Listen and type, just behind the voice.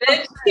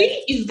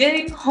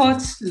getting hot,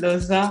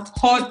 Loza.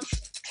 Hot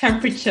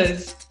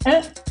temperatures,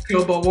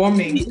 global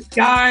warming.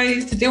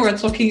 Guys, today we're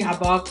talking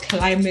about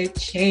climate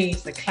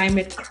change, the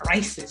climate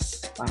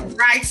crisis.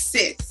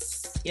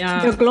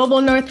 Yeah. The global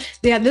north.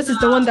 Yeah, this is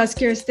the one that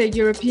scares the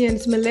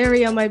Europeans.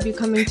 Malaria might be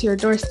coming to your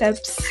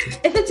doorsteps.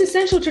 If it's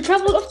essential to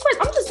travel, of course.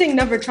 I'm just saying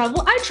never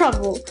travel. I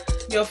travel.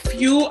 Your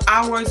few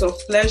hours of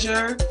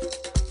pleasure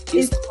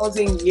is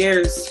causing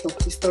years of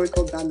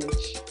historical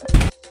damage.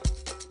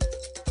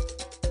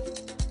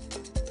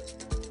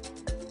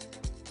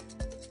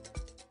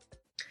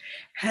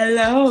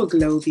 Hello,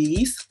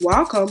 Globies.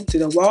 Welcome to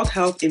the World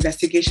Health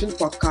Investigation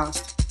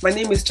Podcast. My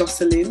name is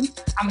Jocelyn.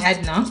 I'm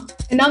Edna.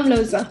 And I'm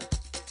Loza.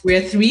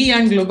 We're three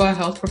young global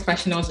health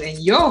professionals and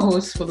your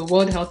hosts for the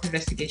World Health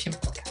Investigation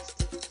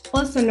Podcast.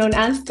 Also known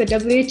as the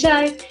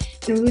WHI,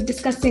 and we're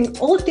discussing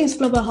all things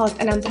global health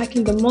and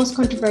unpacking the most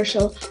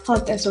controversial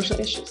health and social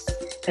issues,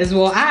 as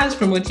well as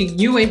promoting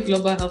new wave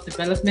global health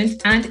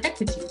development and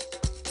equity.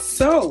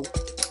 So,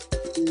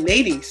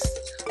 ladies,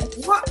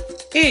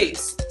 what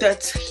is the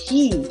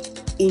tea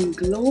in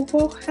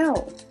global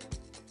health?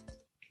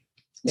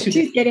 The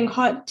tea is getting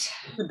hot.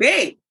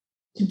 Today.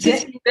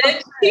 The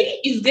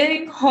tea is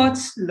getting hot,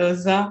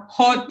 Loza.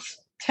 Hot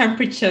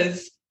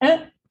temperatures,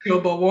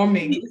 global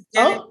warming.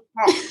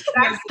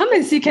 Come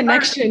and see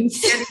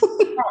connections.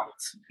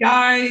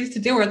 Guys,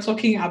 today we're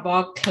talking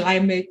about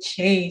climate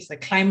change, the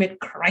climate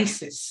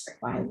crisis.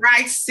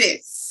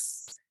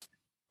 Crisis.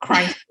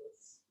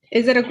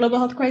 Is it a global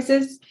health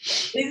crisis?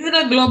 Is it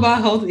a global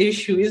health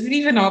issue? Is it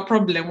even our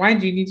problem? Why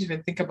do you need to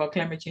even think about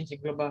climate change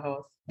and global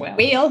health?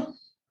 Well,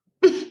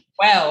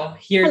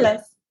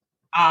 here.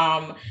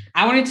 I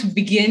wanted to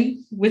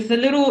begin with a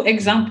little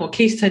example,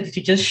 case study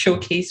to just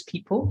showcase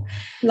people.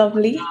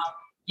 Lovely.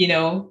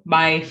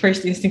 My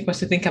first instinct was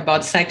to think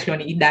about Cyclone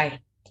Idai,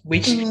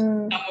 which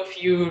some of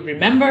you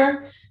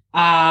remember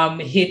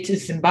hit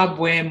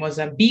Zimbabwe,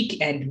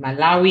 Mozambique, and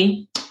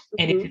Malawi.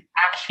 And it is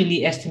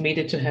actually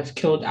estimated to have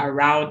killed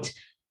around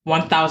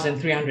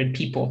 1,300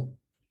 people.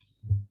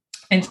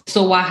 And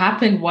so what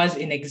happened was,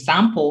 in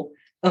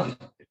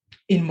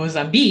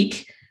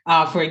Mozambique,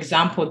 for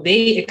example,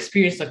 they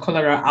experienced a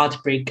cholera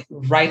outbreak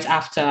right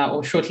after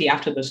or shortly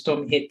after the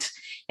storm hit.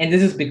 And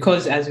this is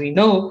because, as we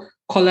know,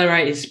 cholera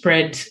is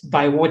spread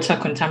by water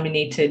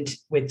contaminated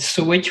with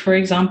sewage, for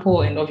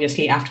example. And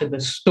obviously after the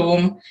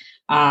storm,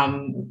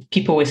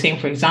 people were saying,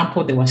 for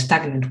example, there was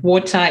stagnant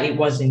water. It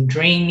wasn't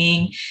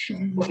draining.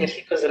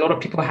 Obviously, because a lot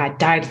of people had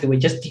died, they were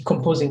just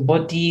decomposing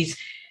bodies.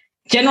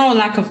 General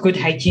lack of good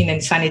hygiene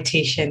and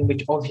sanitation,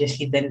 which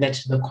obviously then led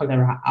to the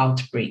cholera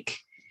outbreak.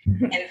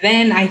 And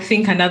then I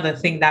think another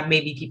thing that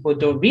maybe people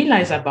don't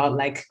realize about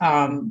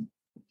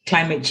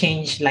climate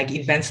change, like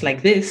events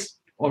like this,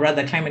 or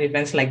rather climate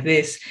events like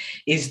this,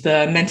 is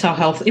the mental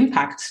health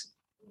impact.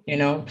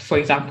 For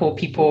example,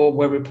 people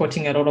were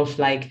reporting a lot of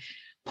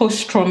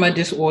post-trauma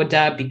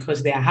disorder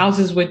because their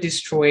houses were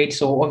destroyed.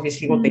 So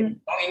obviously all their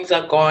belongings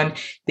are gone.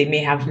 They may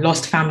have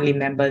lost family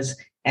members,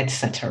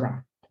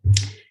 etc.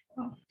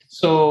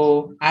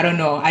 So I don't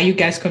know. Are you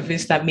guys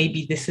convinced that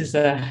maybe this is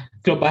a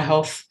global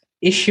health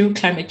issue,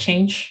 climate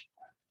change?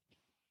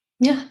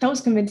 Yeah, that was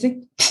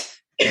convincing.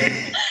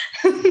 That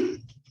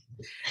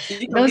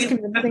was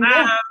convincing.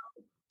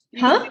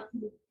 Yeah.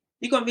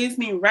 You convinced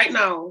me right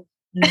now.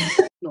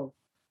 No,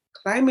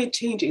 climate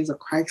change is a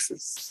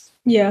crisis.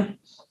 Yeah.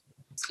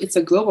 It's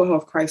a global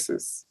health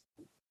crisis.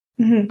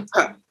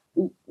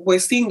 We're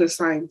seeing the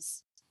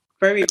signs.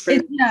 Very,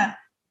 very.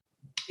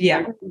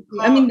 Yeah.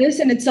 I mean,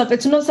 this in itself,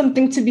 it's not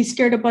something to be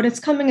scared about.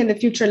 It's coming in the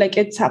future.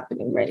 It's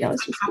happening right now.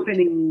 It's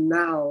happening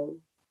now.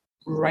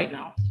 Right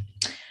now.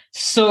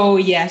 So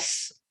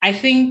yes, I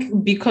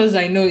think because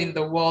I know in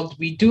the world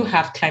we do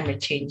have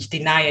climate change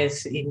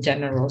deniers in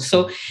general.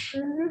 So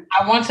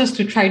I want us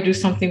to try to do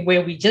something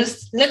where we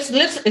just let's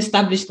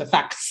establish the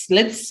facts.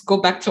 Let's go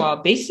back to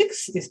our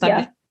basics,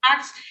 establish the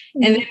facts,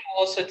 and then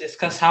we'll also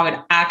discuss how it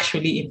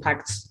actually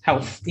impacts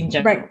health in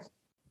general. Right.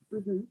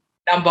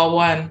 Number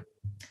one,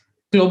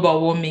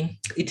 global warming.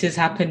 It is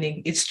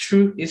happening. It's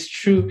true.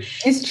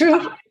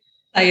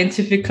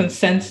 Scientific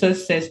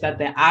consensus says that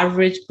the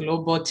average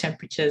global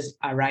temperatures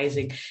are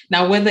rising.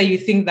 Now, whether you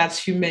think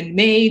that's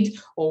human-made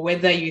or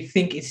whether you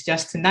think it's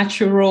just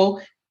natural,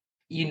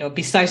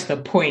 besides the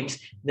point,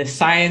 the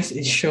science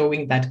is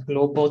showing that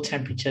global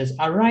temperatures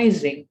are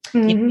rising.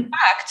 In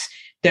fact,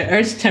 the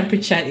Earth's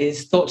temperature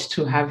is thought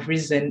to have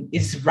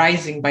is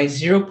rising by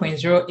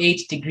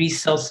 0.08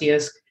 degrees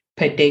Celsius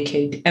per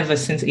decade ever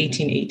since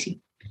 1880.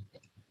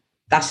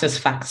 That's just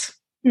facts.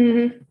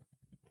 And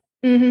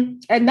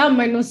that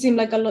might not seem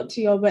like a lot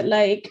to you, but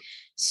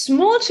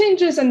small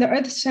changes in the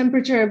Earth's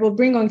temperature will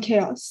bring on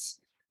chaos.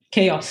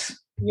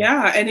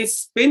 Yeah, and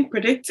it's been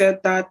predicted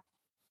that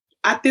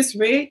at this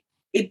rate,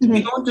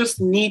 we don't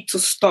just need to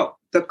stop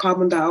the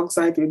carbon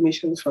dioxide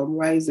emissions from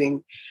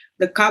rising.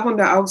 The carbon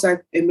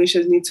dioxide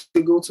emissions need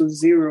to go to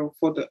zero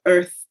for the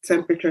Earth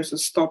temperature to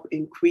stop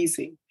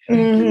increasing.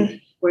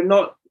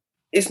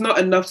 It's not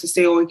enough to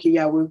say, we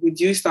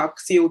reduced our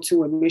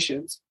CO2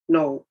 emissions.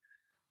 No.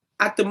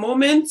 At the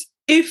moment,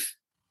 if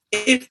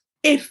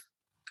if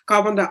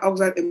carbon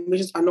dioxide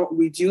emissions are not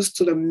reduced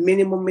to the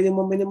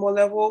minimal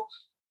level,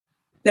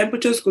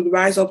 temperatures could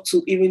rise up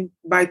to even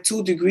by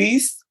 2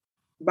 degrees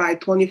by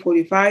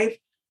 2045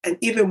 and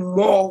even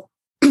more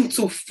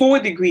to 4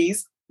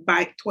 degrees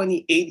by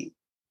 2080.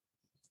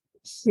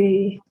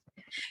 See.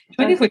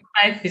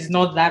 2045 is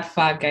not that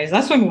far, guys.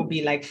 That's when we'll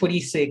be like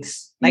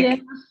 46.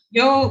 Like,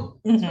 yo.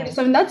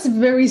 47, that's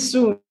very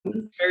soon.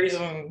 Very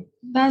soon.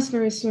 That's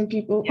very soon,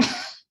 people. Yeah.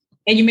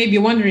 And you may be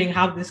wondering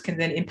how this can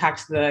then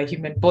impact the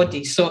human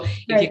body. So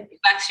if you go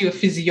back to your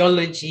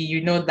physiology,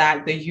 you know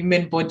that the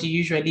human body,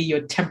 usually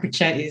your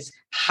temperature is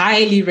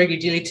highly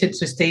regulated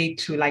to stay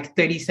to like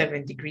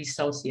 37 degrees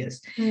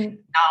Celsius. Now,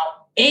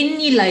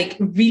 any like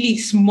really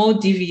small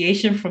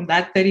deviation from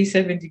that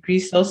 37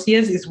 degrees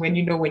Celsius is when,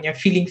 when you're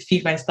feeling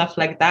fever and stuff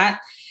like that,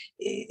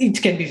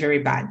 it can be very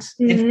bad.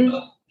 And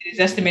so it is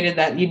estimated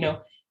that,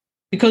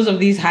 because of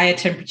these higher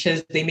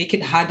temperatures, they make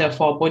it harder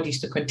for our bodies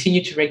to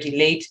continue to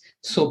regulate,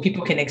 so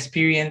people can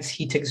experience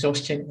heat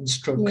exhaustion and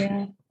stroke.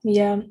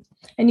 Yeah.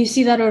 And you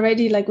see that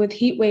already, like with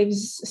heat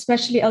waves,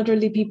 especially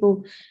elderly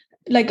people,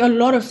 like a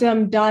lot of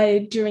them die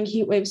during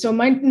heat waves. So it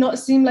might not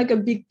seem like a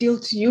big deal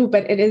to you,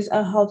 but it is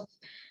a health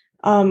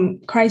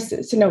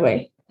crisis in a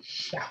way.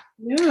 Yeah,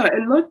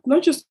 and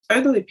not just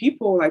elderly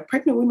people, like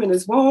pregnant women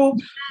as well,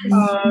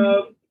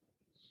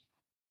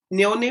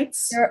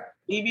 neonates,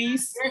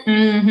 babies,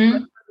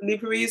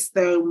 deliveries.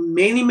 There are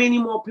many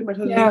more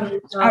premature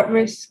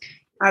deliveries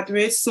at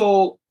risk.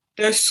 So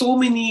there's so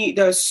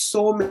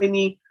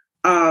many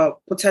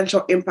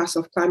potential impacts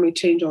of climate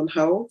change on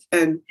health,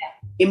 and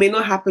it may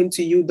not happen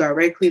to you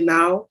directly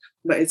now,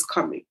 but it's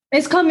coming.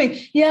 It's coming.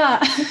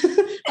 Yeah.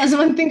 That's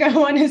one thing I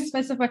want to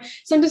specify.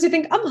 Sometimes you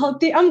think, I'm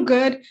healthy, I'm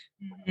good.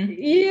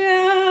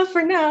 Yeah,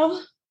 for now.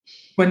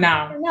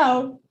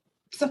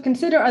 So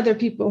consider other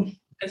people.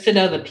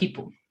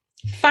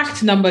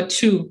 Fact number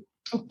 2.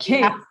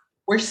 Okay.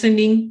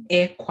 Worsening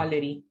air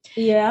quality.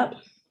 Yeah.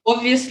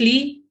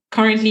 Obviously,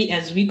 currently,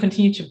 as we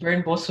continue to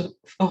burn fossil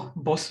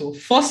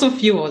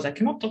fuels, I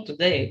cannot talk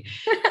today.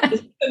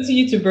 As we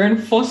continue to burn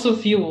fossil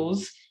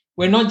fuels,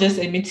 we're not just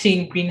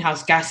emitting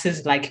greenhouse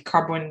gases like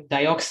carbon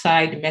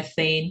dioxide,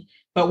 methane,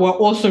 but we're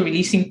also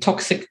releasing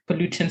toxic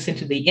pollutants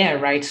into the air,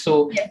 right?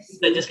 So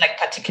they're just like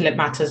particulate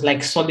matters,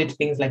 like solid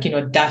things like,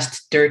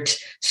 dust, dirt,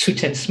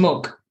 soot, and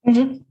smoke.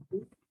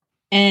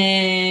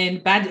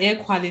 And bad air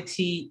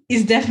quality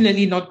is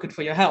definitely not good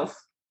for your health.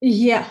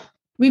 Yeah,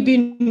 we've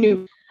been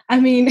new. I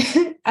mean,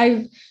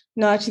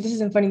 actually, this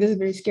isn't funny. This is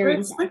very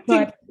scary.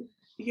 But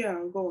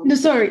go on. No,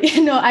 sorry.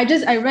 No, I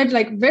read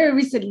like very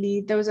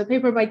recently, there was a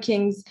paper by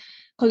King's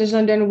College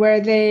London where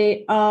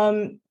they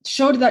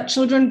showed that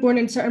children born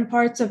in certain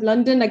parts of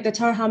London, like the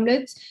Tower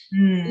Hamlets,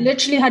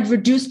 literally had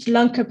reduced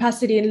lung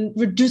capacity and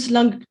reduced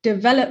lung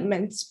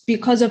developments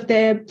because of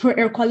their poor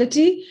air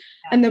quality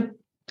and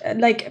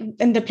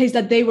in the place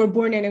that they were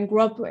born in and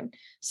grew up in.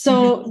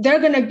 So they're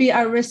going to be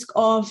at risk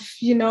of,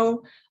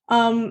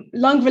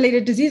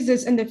 lung-related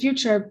diseases in the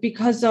future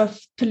because of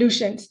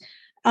pollutions.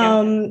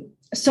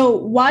 So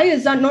why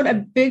is that not a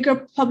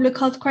bigger public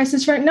health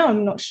crisis right now?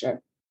 I'm not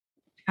sure.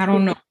 I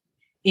don't know.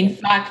 In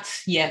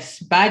fact, yes,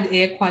 bad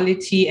air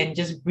quality and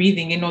just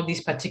breathing in all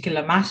these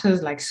particular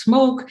matters like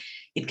smoke,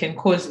 it can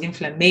cause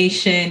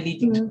inflammation,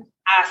 leading to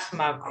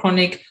asthma,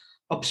 chronic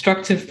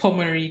obstructive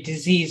pulmonary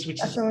disease,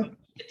 which is the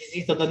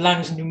disease of the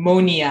lungs,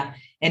 pneumonia.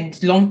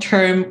 And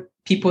long-term,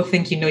 people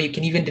think, you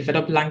can even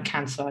develop lung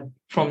cancer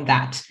from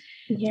that.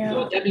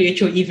 So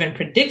WHO even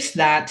predicts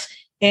that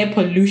air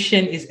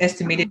pollution is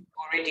estimated to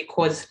already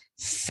cause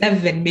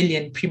 7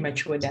 million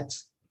premature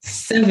deaths.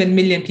 7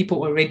 million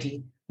people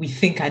already we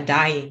think are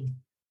dying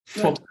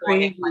from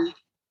air quality.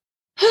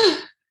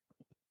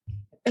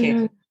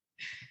 Okay.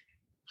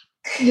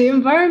 The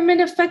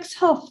environment affects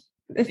health.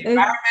 The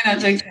environment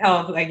affects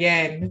health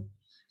again.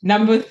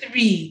 Number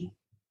 3.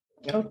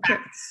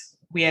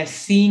 We are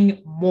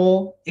seeing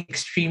more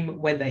extreme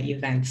weather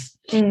events.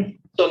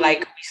 So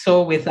like we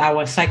saw with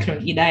our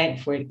cyclone Idai,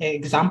 for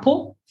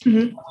example,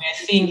 we're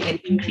seeing an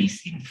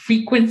increase in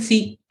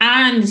frequency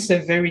and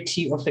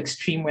severity of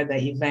extreme weather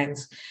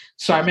events.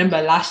 So I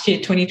remember last year,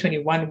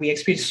 2021, we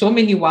experienced so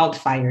many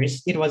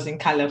wildfires. It was in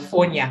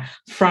California,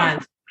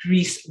 France,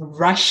 Greece,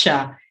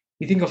 Russia.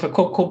 You think of a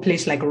cold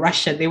place like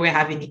Russia, they were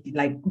having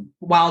like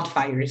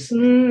wildfires.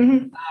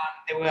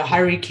 There were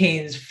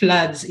hurricanes,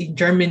 floods in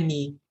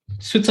Germany,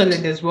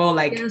 Switzerland as well.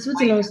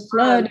 Switzerland was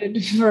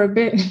flooded for a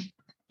bit.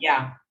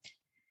 Yeah.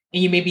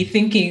 And you may be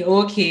thinking,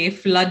 okay,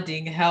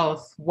 flooding,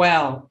 health.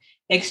 Well,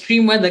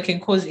 extreme weather can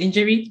cause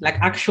injury, like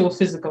actual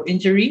physical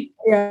injury.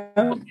 Yeah.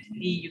 Obviously,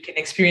 you can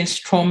experience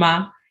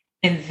trauma.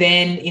 And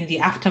then in the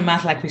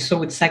aftermath, like we saw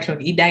with Cyclone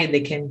Idai,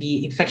 there can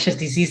be infectious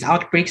disease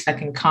outbreaks that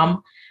can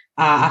come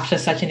after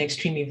such an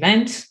extreme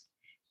event.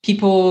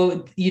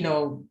 People,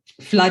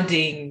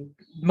 flooding,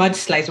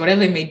 mudslides,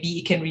 whatever it may be,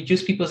 it can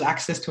reduce people's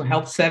access to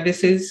health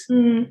services.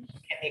 Can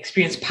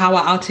experience power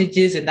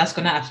outages, and that's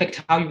going to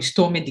affect how you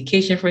store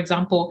medication, for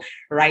example.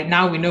 Right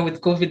now, we know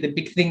with COVID, the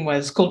big thing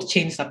was cold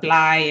chain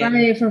supply.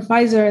 For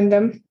Pfizer and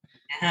them.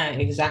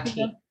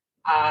 Exactly.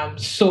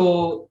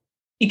 So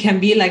it can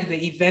be like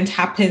the event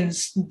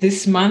happens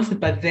this month,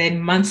 but then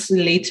months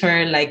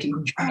later, like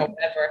in June or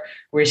whatever,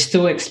 we're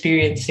still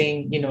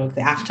experiencing,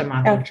 the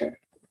aftermath. After.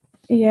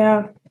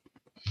 Yeah.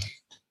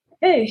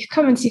 Hey,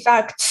 come and see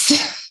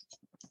facts.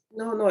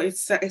 No,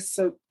 it's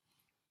a.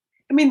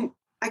 I mean,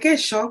 I get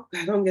shocked.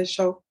 I don't get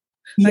shocked.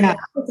 Yeah.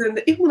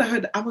 Like even when I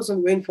heard the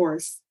Amazon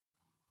rainforest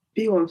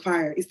being on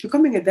fire, it's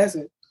becoming a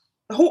desert.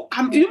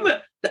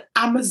 The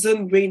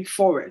Amazon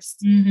rainforest.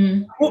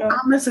 Mm-hmm. The whole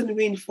Amazon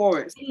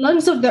rainforest. The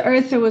lungs of the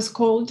earth, it was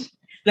called.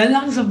 The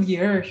lungs of the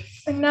earth.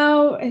 And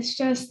now it's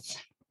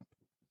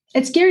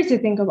scary to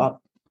think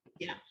about.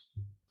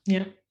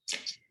 Yeah.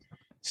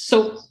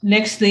 So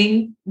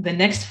the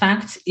next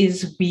fact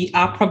is we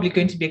are probably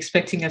going to be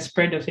expecting a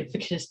spread of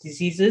infectious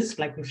diseases,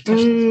 like we've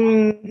touched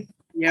on.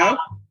 Yeah.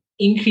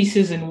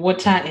 Increases in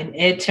water and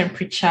air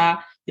temperature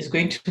is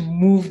going to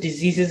move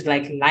diseases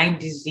like Lyme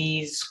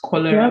disease,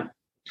 cholera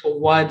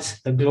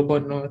towards the global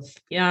north.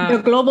 Yeah.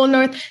 The global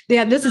north.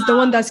 Yeah, this is the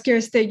one that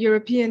scares the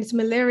Europeans.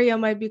 Malaria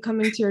might be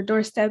coming to your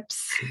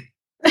doorsteps.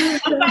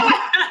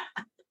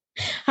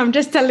 I'm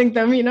just telling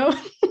them,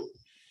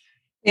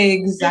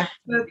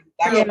 Exactly.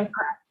 Yeah.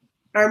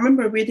 I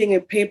remember reading a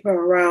paper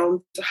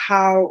around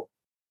how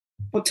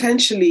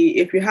potentially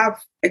if you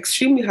have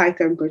extremely high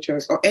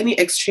temperatures or any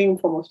extreme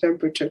form of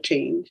temperature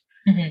change,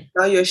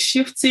 now you're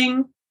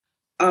shifting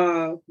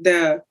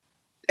the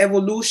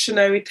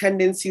evolutionary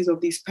tendencies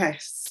of these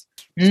pests.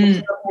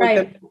 So, for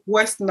example, the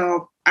West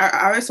now,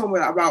 I read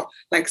somewhere about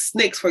like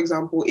snakes, for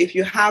example. If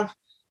you have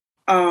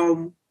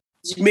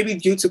maybe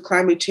due to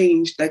climate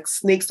change, like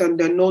snakes, and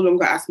there are no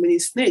longer as many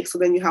snakes, so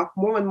then you have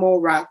more and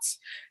more rats.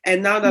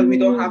 And now that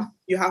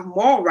you have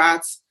more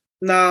rats,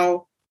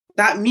 now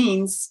that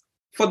means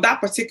for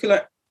that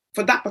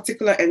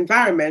particular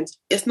environment,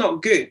 it's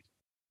not good.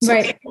 So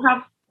if you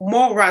have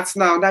more rats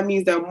now, that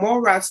means there are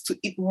more rats to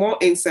eat more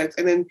insects,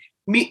 and then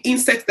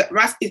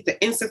rats eat the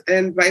insects,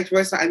 and vice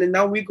versa. And then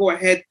now we go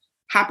ahead,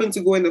 happen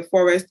to go in the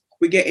forest,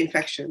 we get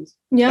infections.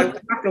 Yeah.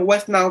 Like the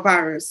West Nile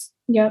virus.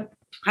 Yeah.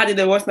 How did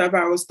the West Nile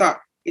virus start?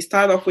 It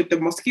started off with the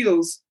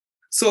mosquitoes.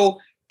 So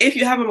if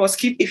you have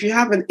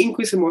an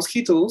increase in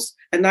mosquitoes,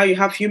 and now you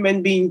have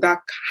human beings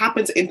that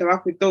happen to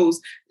interact with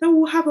those, then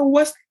we'll have a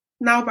West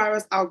Nile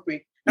virus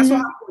outbreak. That's what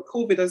happened with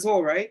COVID as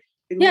well, right?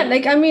 Yeah,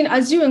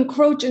 as you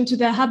encroach into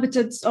the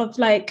habitats of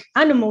like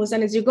animals,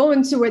 and as you go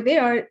into where they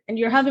are and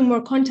you're having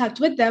more contact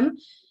with them,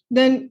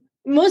 then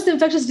most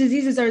infectious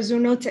diseases are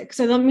zoonotic.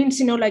 So that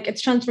means,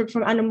 it's transferred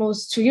from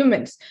animals to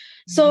humans.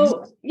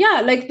 So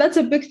that's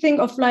a big thing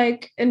of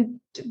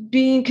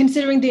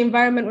considering the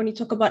environment when you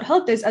talk about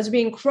health is as we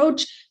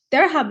encroach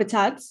their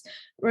habitats,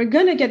 we're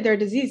going to get their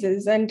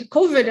diseases. And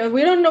COVID,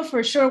 we don't know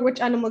for sure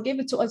which animal gave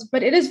it to us,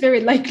 but it is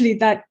very likely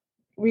that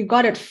we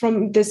got it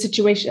from this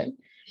situation.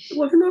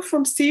 Well, not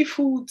from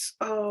seafood.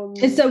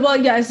 It's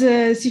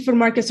a seafood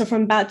markets or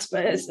from bats,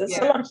 but it's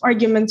a lot of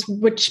arguments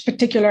which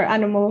particular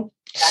animal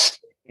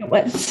it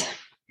was.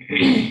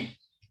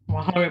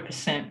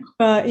 100%.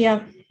 But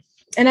yeah,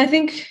 and I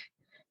think,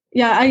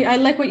 I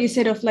like what you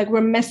said of like we're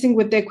messing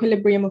with the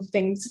equilibrium of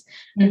things,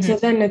 and so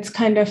then it's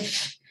kind of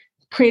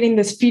creating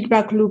this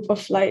feedback loop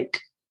of like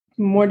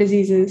more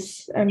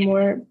diseases and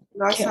more.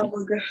 That's how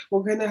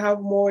we're gonna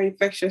have more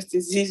infectious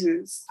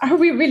diseases. Are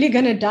we really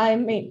gonna die?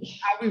 Maybe.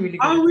 Are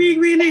we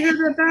really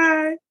gonna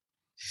die?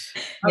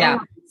 Yeah. I don't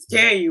want to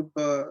scare you,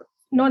 but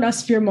not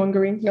us fear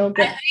mongering. No,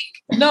 but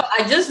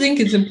I just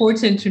think it's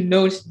important to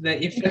note the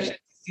infectious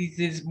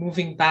diseases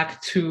moving back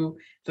to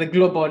the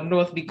global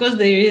north, because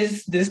there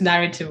is this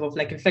narrative of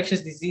like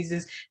infectious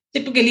diseases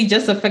typically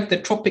just affect the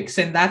tropics,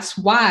 and that's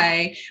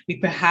why we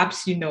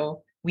perhaps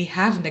we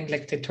have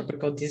neglected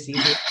tropical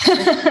diseases.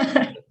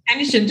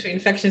 Attention to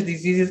infectious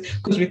diseases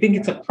because we think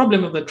it's a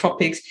problem of the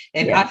tropics,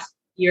 and us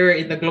here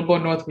in the global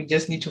north, we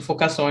just need to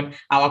focus on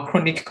our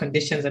chronic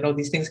conditions and all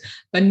these things.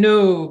 But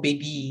no,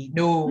 baby,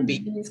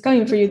 it's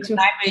coming for you too.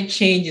 Climate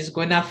change is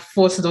going to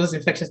force those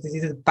infectious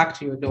diseases back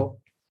to your door.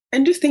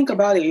 And just think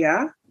about it,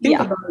 Think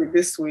about it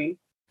this way.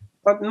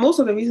 But most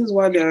of the reasons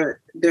why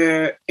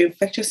the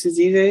infectious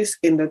diseases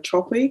in the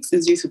tropics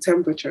is due to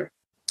temperature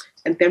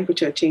and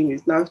temperature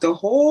changes. Now, if the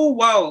whole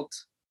world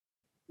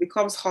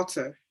becomes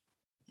hotter,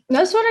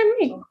 that's what I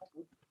mean.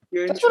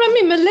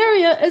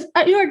 Malaria is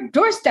at your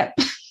doorstep.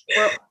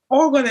 We're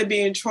all going to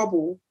be in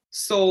trouble.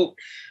 So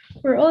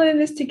we're all in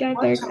this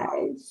together,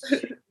 guys.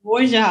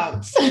 Watch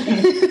out.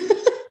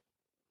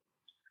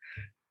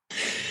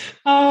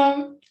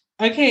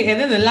 Okay, and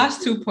then the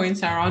last 2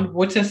 points are around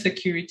water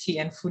security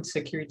and food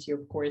security,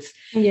 of course.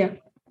 Yeah.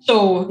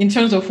 So in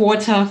terms of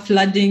water,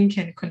 flooding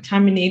can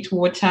contaminate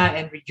water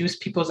and reduce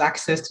people's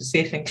access to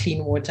safe and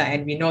clean water.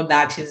 And we know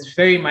that is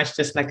very much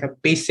just like a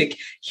basic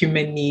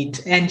human need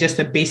and just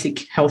a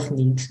basic health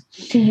need.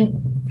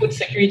 Food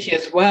security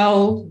as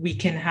well. We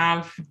can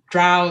have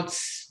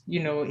droughts,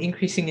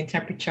 increasing in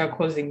temperature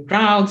causing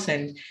droughts.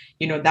 And,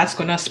 that's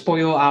going to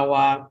spoil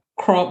our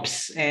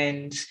crops.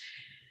 And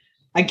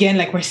again,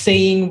 like we're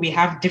saying,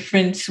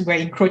 we're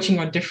encroaching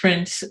on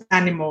different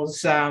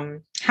animals'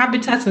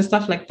 habitats and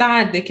stuff like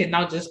that. They can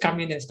now just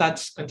come in and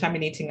start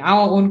contaminating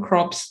our own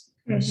crops,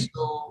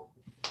 So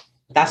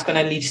that's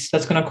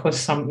gonna cause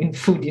some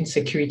food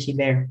insecurity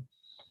there.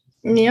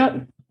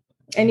 Yep.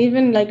 And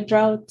even like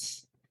droughts.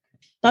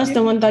 That's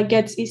the one that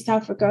gets East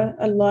Africa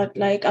a lot.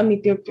 Like, I'm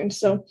Ethiopian,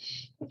 so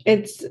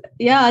it's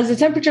as the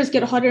temperatures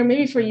get hotter,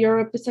 maybe for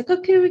Europe, it's like,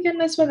 okay, we get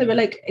nice weather, but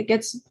like it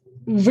gets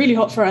really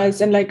hot for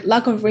us, and like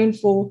lack of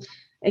rainfall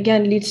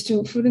again leads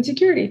to food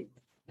insecurity.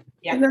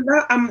 Yeah. And then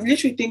I'm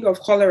literally thinking of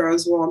cholera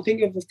as well. I'm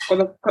thinking of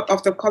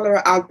the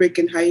cholera outbreak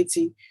in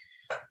Haiti.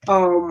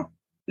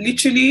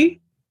 Literally,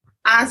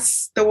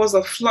 as there was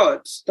a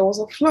flood,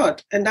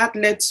 and that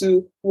led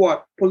to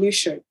what?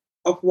 Pollution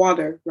of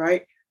water,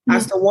 right?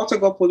 As the water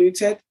got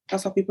polluted,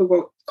 that's how people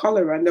got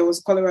cholera, and there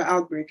was cholera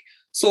outbreak.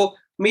 So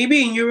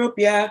maybe in Europe,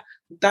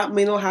 that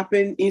may not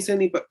happen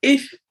instantly, but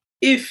if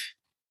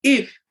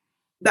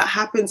that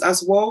happens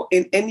as well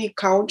in any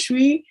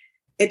country,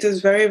 it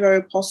is very,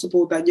 very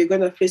possible that you're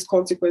going to face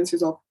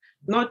consequences of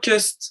not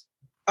just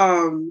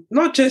hot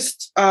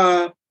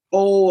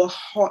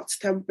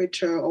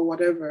temperature or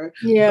whatever.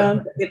 Yeah,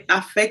 it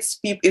affects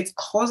people. It's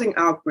causing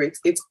outbreaks.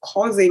 It's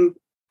causing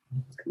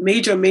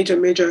major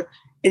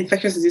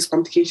infectious disease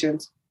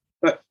complications.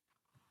 But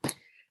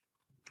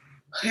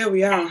here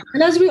we are.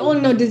 And as we all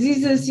know,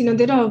 diseases,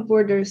 they don't have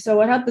borders. So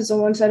what happens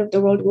on one side of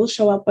the world will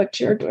show up at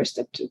your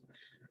doorstep too.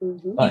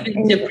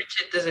 Even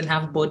temperature doesn't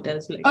have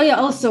borders.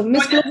 Also,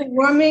 global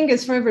warming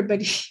is for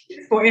everybody.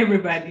 For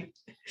everybody.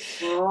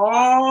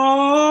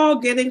 Oh,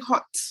 getting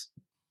hot.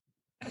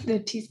 The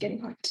tea's getting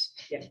hot.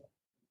 Yeah.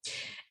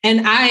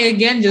 And I,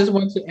 again, just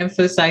want to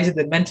emphasize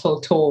the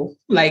mental toll.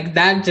 Like,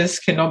 that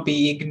just cannot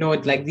be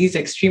ignored. Like, these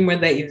extreme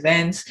weather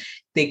events,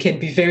 they can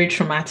be very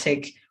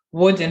traumatic.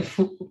 Water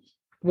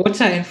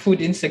and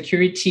food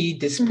insecurity,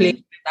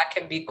 displacement that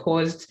can be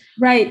caused.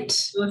 Right.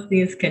 Those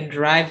things can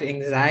drive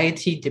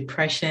anxiety,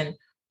 depression,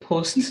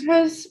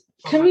 Because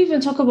can we even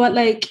talk about,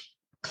 like,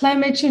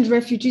 climate change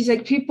refugees,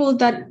 like people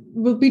that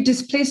will be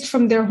displaced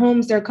from their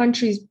homes, their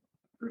countries,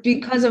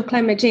 because of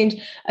climate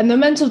change, and the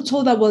mental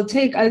toll that will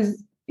take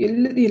as you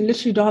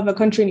literally don't have a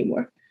country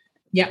anymore.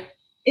 Yeah.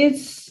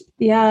 There's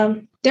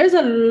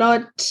a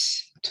lot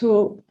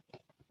to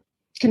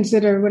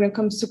consider when it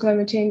comes to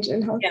climate change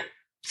and health. Yeah.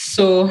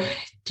 So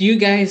do you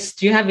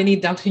have any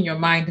doubt in your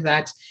mind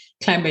that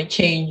climate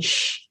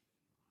change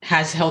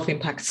has health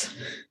impacts?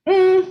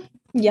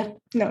 Yeah.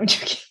 No, I'm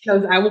joking.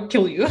 Because I will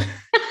kill you.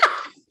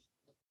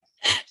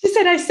 She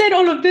said, I said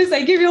all of this.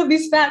 I give you all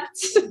these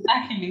facts.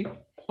 Exactly.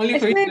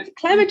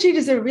 Climate change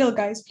is real,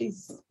 guys,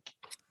 please.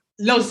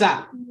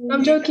 Loza.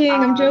 I'm joking.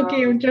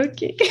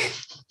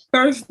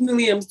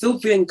 Personally, I'm still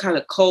feeling kind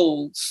of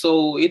cold.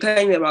 So you're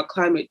telling me about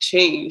climate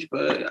change,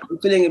 but I'm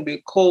feeling a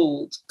bit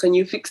cold. Can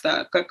you fix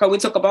that? Can we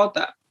talk about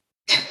that?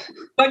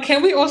 But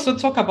can we also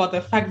talk about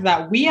the fact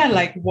that we are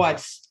like,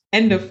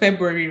 end of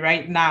February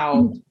right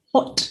now?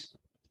 Hot.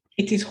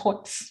 It is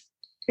hot.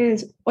 It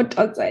is hot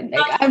outside.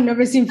 Like, I've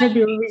never seen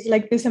February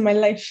like this in my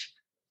life.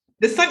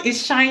 The sun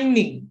is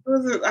shining.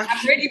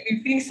 I've already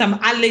been feeling some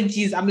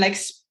allergies. I'm like,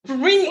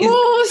 spring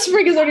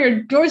is on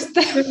your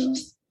doorstep.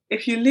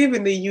 If you live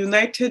in the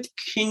United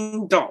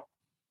Kingdom,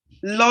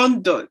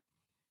 London,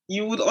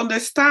 you would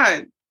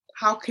understand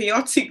how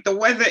chaotic the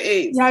weather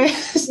is. Yeah,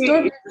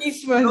 storm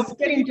was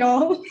getting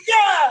dull.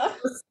 Yeah.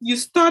 You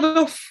start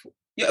off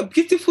a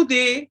beautiful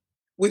day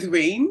with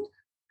rain,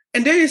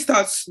 and then it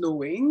starts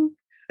snowing,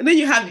 and then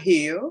you have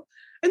hail,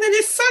 and then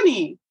it's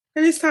sunny,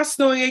 and it starts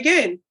snowing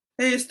again.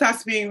 Then it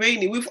starts being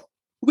rainy.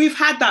 We've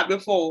had that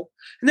before.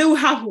 And then we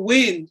have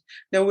wind.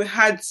 Then we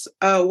had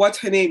what's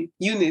her name?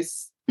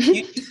 Eunice.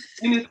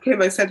 Eunice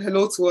came and said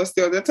hello to us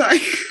the other time.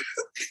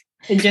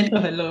 A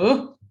gentle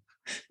hello.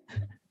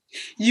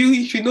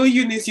 If you know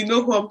Eunice, you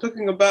know who I'm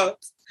talking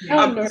about.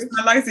 I'm Lord.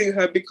 personalizing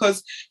her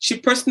because she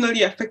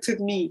personally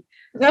affected me.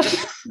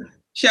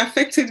 She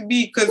affected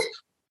me because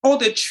all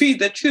the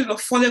trees were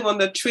falling on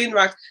the train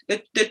rack.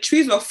 The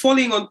trees were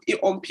falling on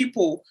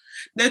people.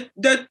 The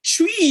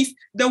trees,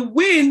 the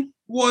wind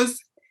was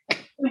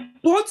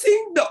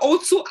importing the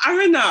O2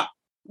 Arena.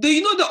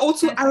 The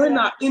O2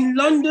 Arena in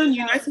London,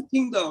 United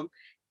Kingdom.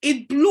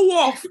 It blew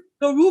off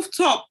the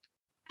rooftop.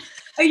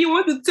 And you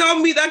want to tell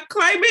me that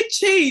climate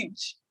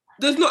change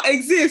does not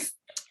exist?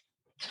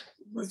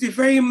 Was you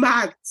very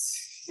mad?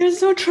 You're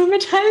so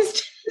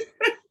traumatized.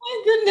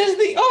 My goodness,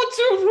 the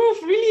O2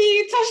 roof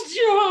really touched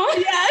you, huh?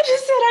 Yeah, I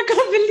just said, I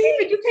can't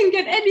believe it. You can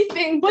get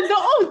anything but the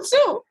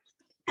O2.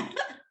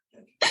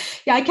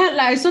 Yeah, I can't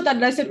lie. I saw that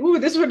and I said, ooh,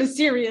 this one is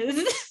serious.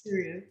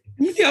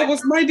 Yeah, I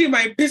was minding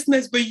my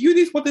business, but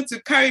Eunice wanted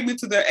to carry me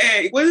to the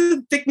air. It wanted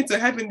to take me to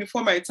heaven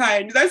before my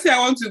time. Did I say I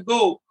want to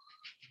go?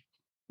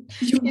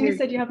 Eunice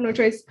said you have no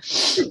choice.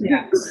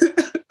 Yeah.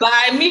 But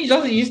I mean,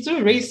 you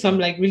still raised some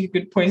like really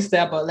good points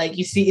there about, like,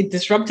 you see, it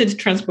disrupted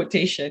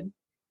transportation.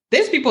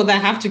 There's people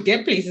that have to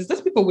get places.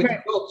 There's people with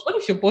jobs. What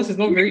if your boss is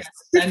not very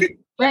understanding?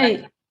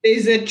 Right.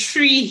 There's a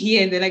tree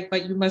here. They're like,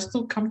 but you must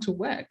still come to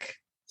work.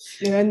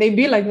 Yeah, and they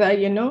be like that,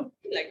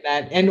 Like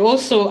that. And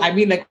also, I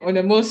mean, like, on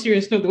a more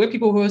serious note, the way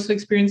people who are also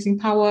experiencing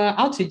power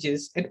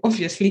outages. And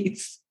obviously,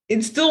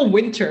 it's still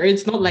winter.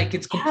 It's not like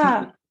it's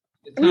completely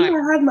the time.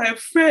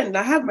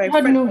 I had my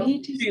friend. no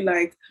heat.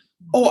 Like,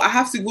 oh, I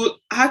have to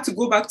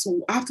go back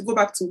to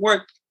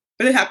work,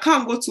 but then I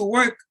can't go to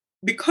work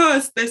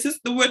because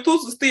we're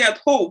told to stay at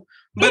home.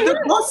 But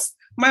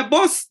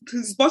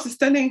his boss is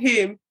telling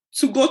him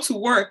to go to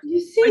work.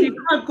 You see, but he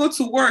can't go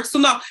to work. So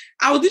now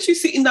I was literally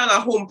sitting down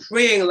at home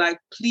praying, like,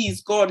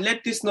 please God,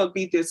 let this not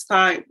be this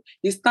time,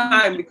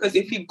 because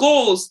if he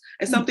goes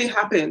and something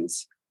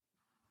happens,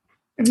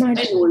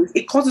 anyways,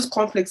 it causes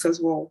conflicts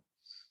as well.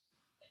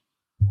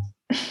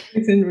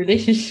 It's in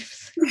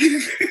relationships.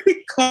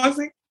 it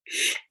causes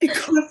is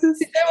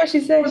that what she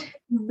said?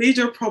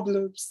 Major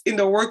problems in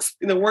the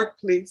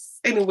workplace.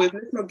 Anyway,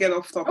 let's not get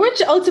off topic. Which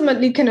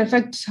ultimately can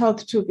affect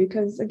health too,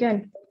 because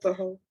again,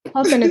 health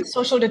and its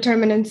social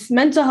determinants.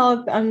 Mental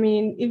health, I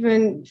mean,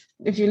 even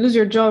if you lose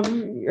your job,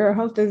 your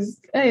health is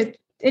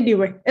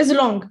anyway, it's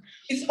long.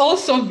 It's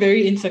also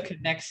very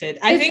interconnected.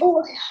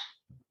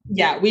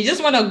 Yeah, we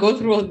just want to go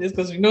through all this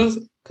because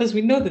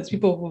we know there's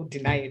people who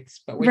deny it,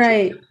 but we're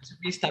trying to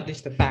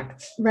reestablish the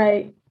facts.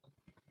 Right.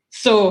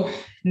 So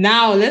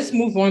now let's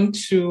move on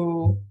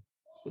to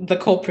the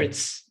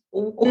culprits.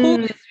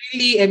 Who is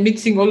really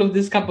emitting all of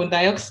this carbon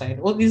dioxide,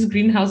 all these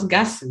greenhouse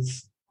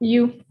gases?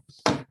 You.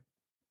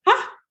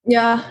 Huh?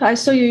 Yeah, I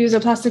saw you use a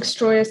plastic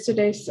straw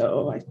yesterday,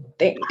 so I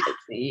think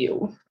it's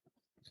you.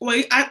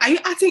 Wait, are you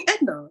acting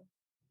Edna?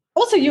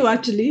 Also you,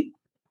 actually.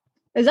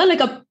 Is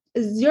that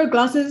is your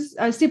glasses?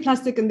 I see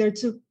plastic in there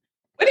too.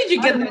 Where did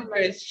you get that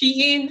dress?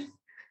 Shein?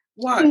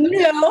 What?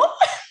 No.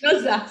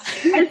 What's that?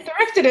 I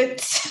directed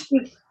it.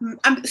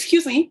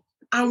 Excuse me.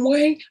 I'm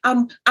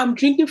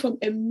drinking from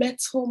a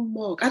metal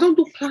mug. I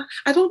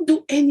don't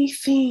do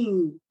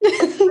anything.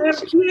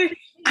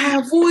 I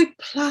avoid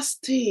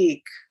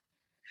plastic.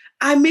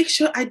 I make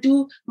sure I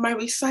do my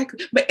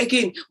recycling. But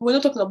again, we're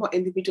not talking about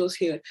individuals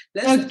here.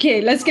 Let's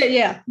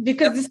get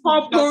because this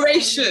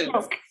corporation.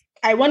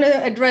 I want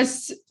to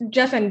address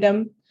Jeff and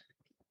them.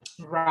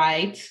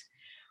 Right.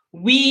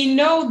 We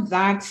know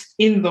that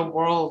in the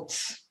world,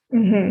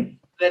 the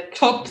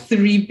top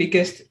 3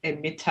 biggest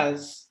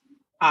emitters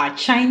are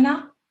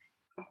China,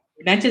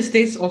 United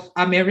States of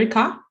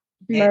America.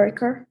 Yes.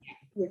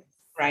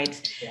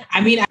 Right.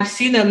 I mean, I've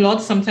seen a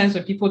lot sometimes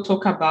when people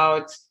talk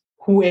about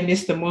who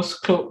emits the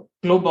most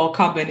global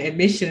carbon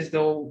emissions,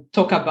 they'll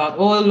talk about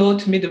low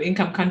to middle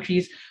income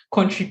countries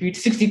contribute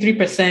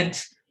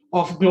 63%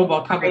 of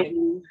global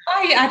carbon. Why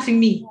are you asking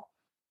me?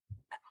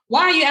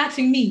 Why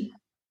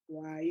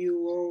are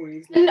you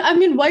always? And I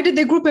mean, why did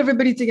they group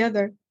everybody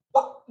together?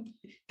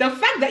 The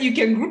fact that you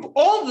can group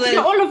all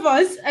of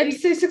us and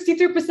say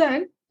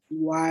 63%.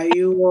 Why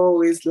you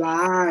always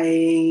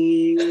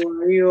lying?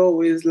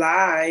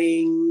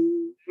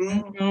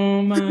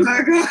 Oh my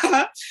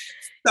God.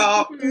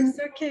 Stop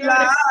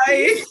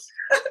lying.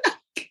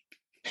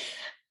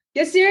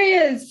 You're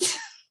serious.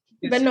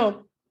 But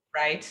no.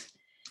 Right.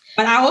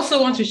 But I also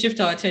want to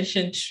shift our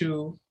attention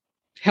to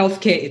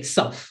healthcare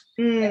itself,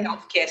 the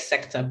healthcare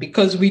sector,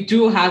 because we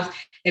do have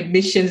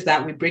emissions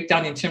that we break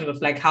down in terms of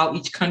like how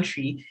each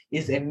country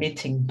is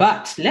emitting.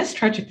 But let's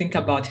try to think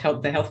about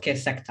the healthcare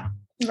sector.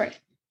 Right.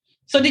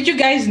 So did you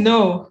guys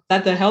know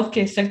that the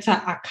healthcare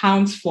sector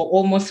accounts for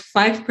almost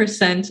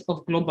 5%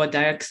 of global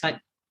dioxide?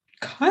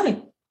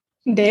 Global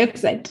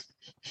dioxide.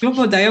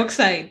 Carbon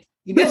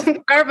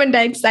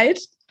dioxide.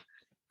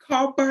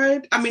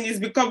 Carbon. I mean, it's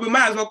because we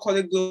might as well call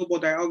it global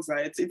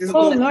dioxide. It is.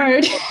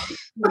 Lord.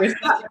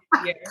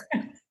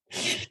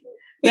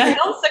 The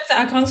health sector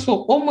accounts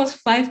for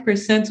almost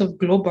 5% of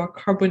global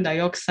carbon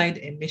dioxide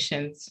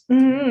emissions.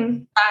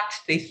 In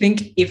fact, they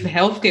think if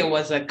healthcare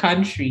was a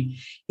country,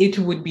 it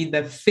would be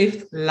the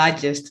 5th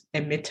largest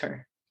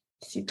emitter.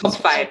 Top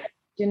 5.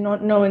 Did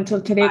not know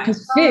until today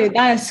because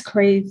that's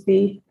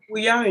crazy.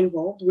 We are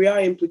involved. We are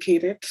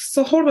implicated.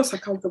 So hold us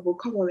accountable.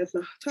 Come on,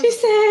 Edna. She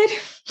said,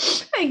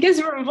 I guess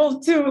we're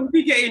involved too.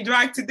 We're getting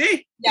dragged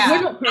today. Yeah.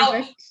 We're not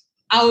perfect.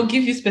 I will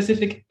give you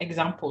specific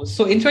examples.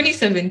 So in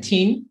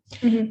 2017,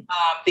 the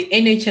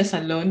NHS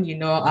alone,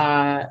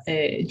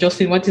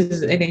 Jocelyn, what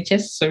is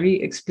NHS?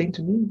 Sorry, explain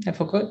to me. I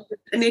forgot.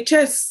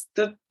 NHS,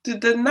 the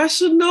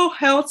National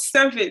Health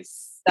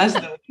Service. That's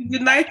the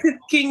United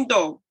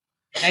Kingdom.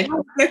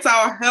 Get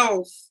our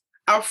health,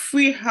 our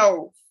free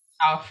health.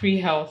 Our free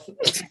health.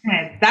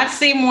 That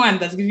same one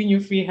that's giving you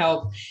free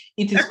health,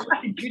 it is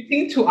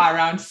contributing to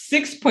around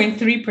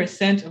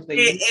 6.3% of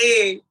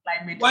the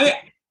climate change.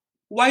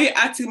 Why are you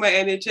acting my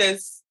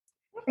NHS?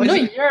 No,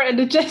 you're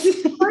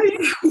NHS.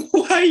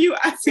 Why are you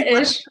acting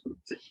my NHS?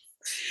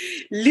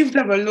 Leave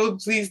them alone,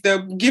 please.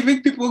 They're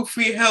giving people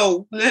free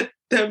health. Let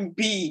them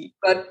be.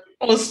 But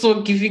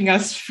also giving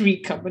us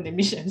free carbon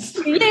emissions.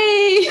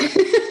 Yay!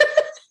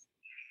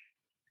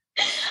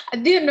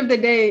 At the end of the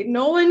day,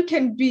 no one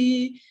can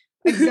be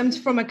exempt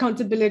from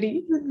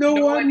accountability. No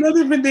one, not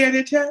even the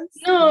NHS.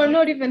 No,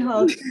 not even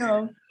health.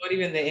 No, not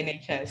even the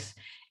NHS.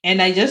 And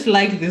I just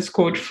like this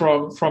quote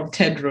from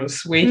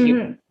Tedros,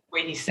 where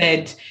he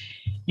said,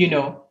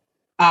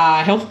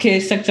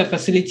 Healthcare sector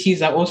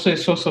facilities are also a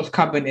source of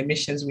carbon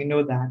emissions. We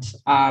know that.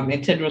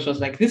 And Tedros was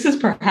like, this is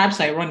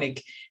perhaps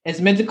ironic. As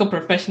medical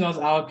professionals,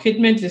 our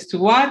equipment is to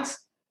what?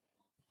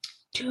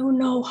 Do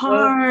no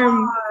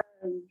harm.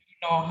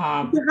 No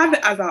harm. You have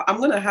it as I'm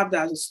going to have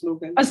that as a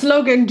slogan. A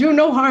slogan, do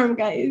no harm,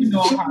 guys.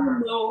 No Do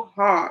harm. no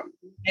harm.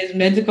 As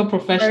medical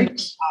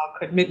professionals,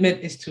 our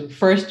commitment is to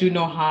first do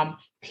no harm.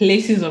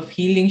 Places of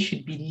healing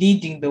should be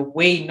leading the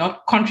way,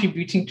 not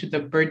contributing to the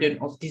burden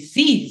of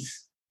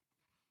disease.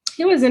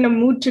 He was in a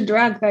mood to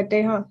drag that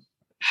day, huh?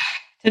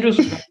 Tedros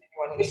was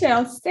He said,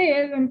 I'll say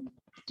it and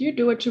you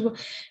do what you will.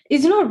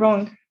 He's not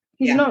wrong.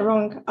 He's not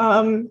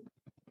wrong.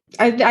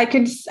 I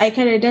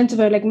can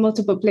identify like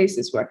multiple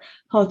places where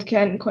health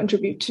can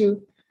contribute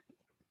to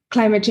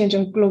climate change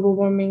and global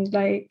warming,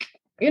 like,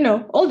 you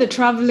know, all the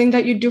traveling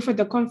that you do for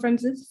the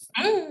conferences,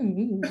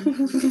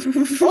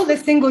 all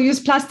the single-use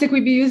plastic we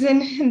be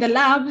using in the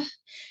lab,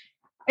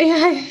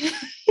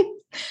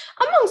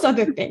 amongst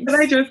other things. Can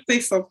I just say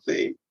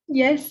something?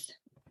 Yes.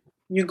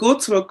 You go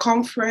to a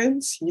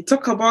conference, you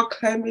talk about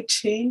climate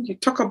change, you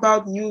talk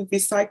about you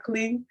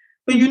recycling,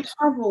 but you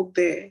travel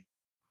there.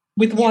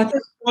 With what?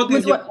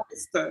 With your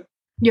oyster.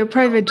 Your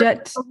private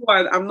jet.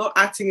 I'm not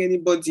acting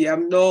anybody.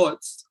 I'm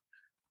not.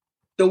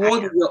 The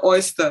world is your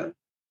oyster,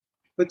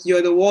 but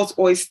you're the world's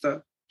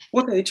oyster.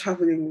 What are you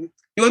traveling with?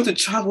 You want to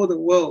travel the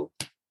world,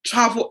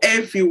 travel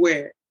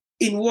everywhere.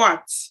 In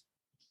what?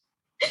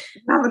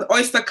 You have an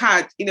oyster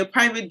card in a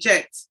private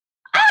jet.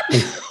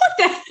 What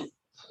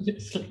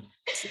the?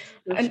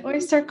 An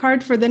oyster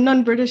card for the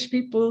non-British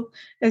people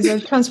is a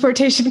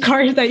transportation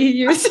card that you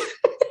use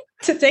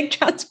to take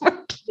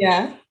transport.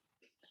 Yeah.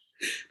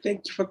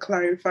 Thank you for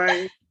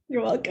clarifying.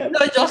 You're welcome. No,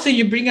 Jocelyn,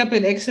 you bring up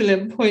an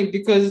excellent point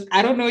because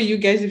I don't know you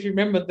guys if you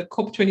remember the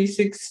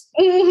COP26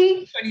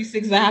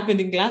 26 that happened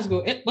in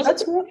Glasgow.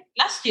 Was it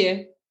last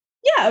year?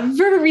 Yeah,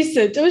 very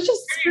recent. It was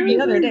just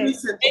the other day.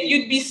 Recent. And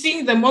you'd be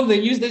seeing them on the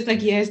news. There's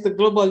like, yes, the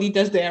global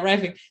leaders, they're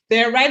arriving.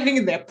 They're arriving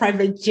in their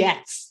private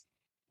jets.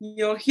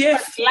 You're here.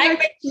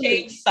 Climate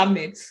change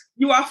summit.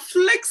 You are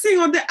flexing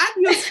on the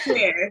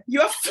atmosphere.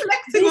 You are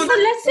flexing on. So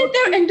let's sit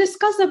there and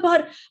discuss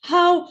about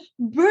how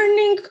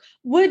burning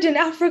wood in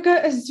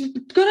Africa is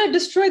gonna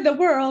destroy the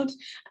world,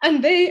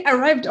 and they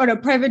arrived on a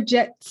private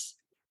jet.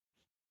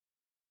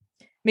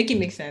 Make it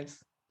make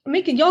sense.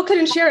 Y'all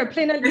couldn't share a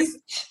plane at least.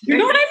 You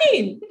know what I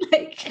mean?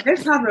 Like,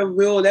 let's have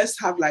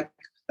like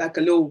a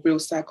little real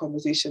side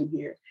conversation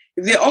here.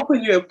 If they offer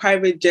you a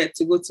private jet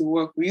to go to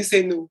work, will you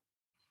say no?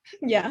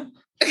 Yeah.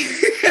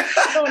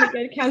 I don't want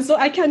to get cancelled.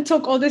 I can't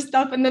talk all this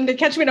stuff and then they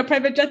catch me in a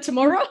private jet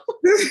tomorrow.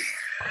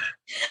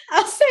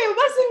 I'll say it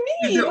wasn't me.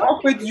 If they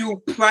offered you a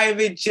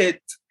private jet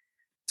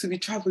to be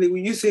traveling, will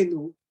you say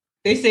no?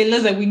 They say,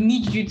 Liza, we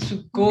need you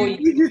to go. We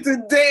need you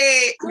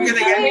today.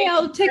 Okay,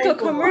 I'll take a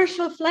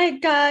commercial flight,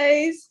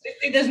 guys.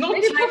 There's no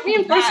Maybe time put me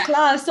in first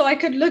class so I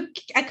could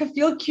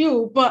feel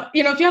cute. But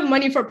you know, if you have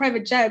money for a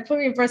private jet, put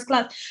me in first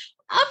class.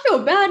 I feel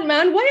bad,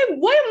 man. Why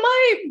am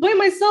I by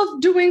myself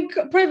doing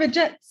private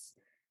jets?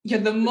 You're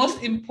the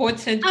most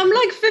important. I'm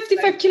like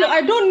 55 kilo.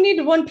 I don't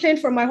need one plane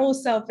for my whole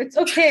self. It's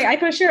okay. I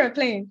can share a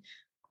plane.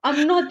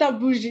 I'm not that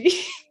bougie.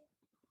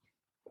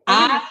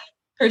 I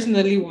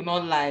personally will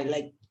not lie.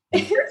 Like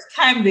the first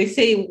time they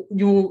say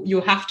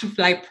you have to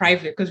fly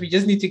private because we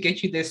just need to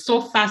get you there so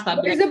fast.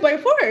 Is it by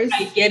force?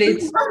 I get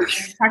it. I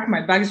pack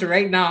my bags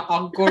right now.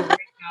 I'll go right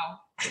now.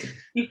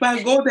 If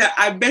I go there,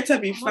 I better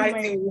be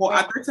fighting war.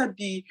 I better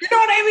be. You know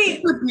what I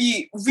mean?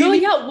 Be really,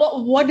 so yeah,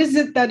 what is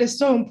it that is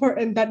so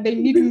important that they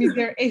need me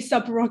there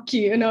ASAP Rocky?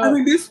 You know, I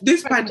mean,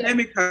 this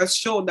pandemic has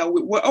shown that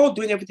we're all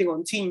doing everything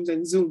on Teams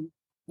and Zoom.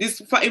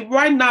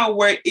 Right now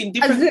we're in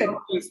different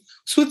countries.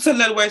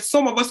 Switzerland, where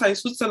some of us are in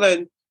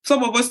Switzerland,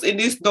 some of us in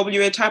this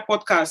WHI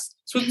podcast,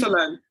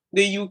 Switzerland,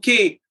 the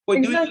UK. We're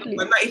doing.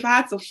 But if I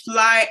had to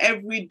fly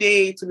every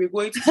day to be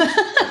going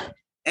to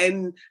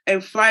and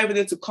fly every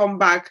day to come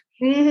back.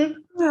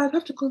 Mm-hmm. I'd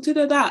have to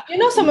consider that. You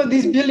know, some of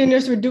these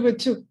billionaires would do it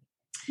too.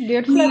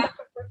 I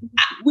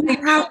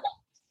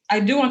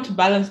do want to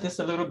balance this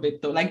a little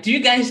bit though. Like, do you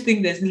guys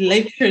think there's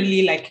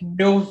literally like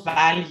no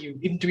value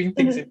in doing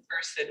things in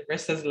person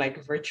versus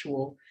like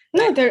virtual?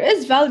 No, there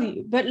is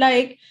value, but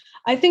like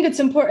I think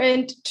it's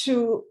important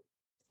to,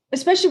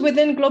 especially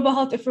within global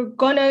health, if we're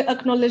gonna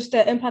acknowledge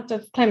the impact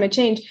of climate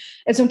change,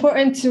 it's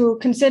important to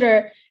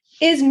consider,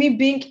 is me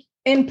being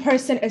in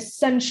person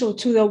essential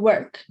to the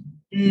work,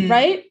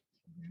 right?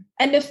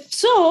 And if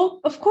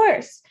so, of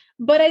course.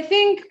 But I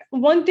think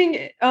one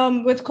thing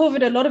with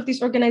COVID, a lot of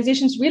these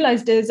organizations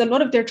realized is a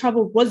lot of their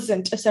travel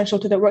wasn't essential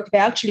to their work. They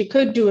actually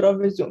could do it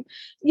over Zoom.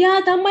 Yeah,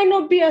 that might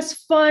not be as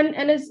fun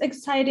and as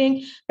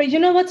exciting, but you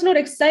know what's not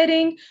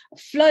exciting?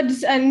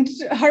 Floods and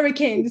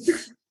hurricanes.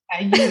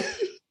 No,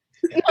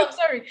 I'm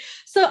sorry.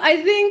 So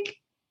I think,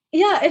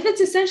 yeah, if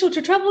it's essential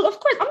to travel, of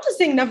course, I'm just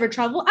saying never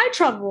travel. I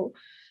travel,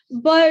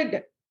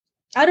 but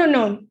I don't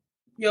know.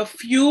 Your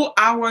few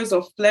hours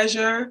of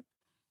pleasure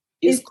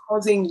is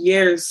causing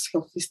years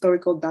of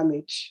historical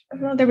damage.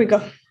 Well, there we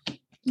go.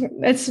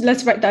 Let's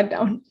write that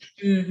down.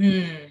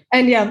 Mm-hmm.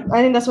 And yeah,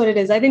 I think that's what it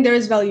is. I think there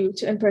is value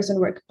to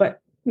in-person work, but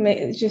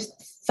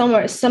just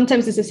somewhere.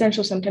 Sometimes it's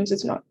essential, sometimes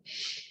it's not.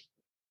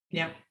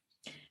 Yeah.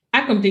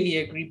 I completely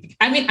agree.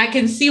 I mean, I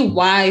can see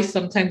why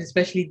sometimes,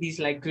 especially these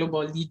like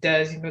global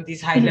leaders,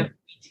 these high level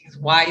meetings,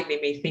 why they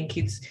may think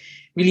it's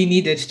really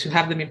needed to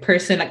have them in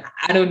person. Like,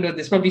 I don't know,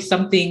 there's probably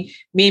something,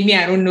 maybe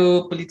I don't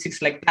know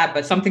politics like that,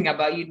 but something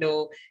about,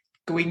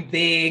 going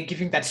there,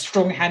 giving that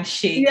strong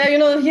handshake.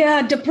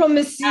 Yeah,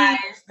 diplomacy.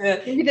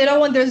 Maybe they don't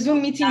want their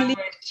Zoom meeting.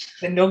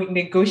 The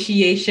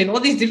negotiation, all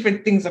these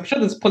different things. I'm sure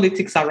there's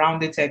politics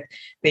around it and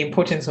the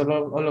importance of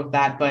all of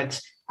that.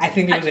 But I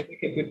think it was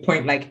a good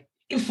point. Like,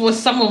 for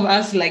some of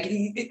us, like,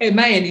 am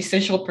I an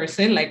essential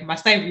person? Like,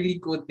 must I really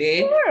go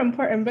there? More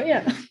important, but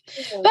yeah.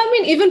 But I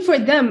mean, even for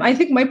them, I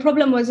think my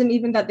problem wasn't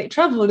even that they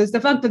traveled, it's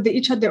the fact that they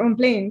each had their own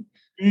plane.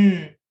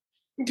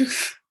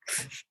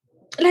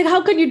 Like,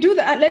 how can you do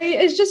that? Like,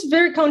 it's just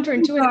very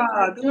counterintuitive.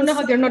 I don't know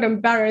how they're not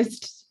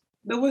embarrassed.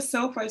 They were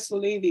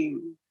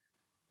self-isolating.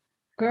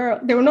 Girl,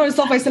 they were not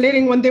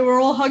self-isolating when they were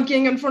all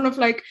hugging in front of,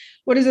 like,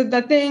 what is it,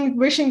 that thing,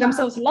 wishing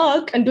themselves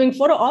luck and doing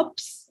photo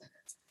ops.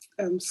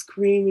 I'm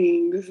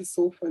screaming. This is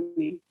so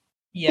funny.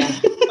 Yeah.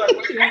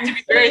 We're trying to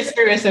be very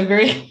serious and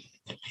very...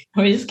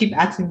 We just keep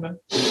asking them.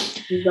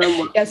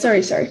 Yeah,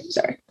 sorry.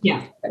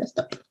 Yeah.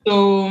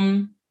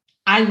 So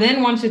I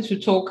then wanted to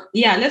talk.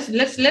 Yeah,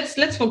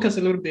 let's focus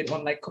a little bit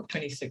on like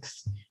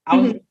COP26. I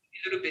was a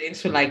little bit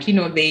into like,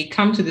 they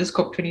come to this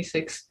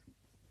COP26.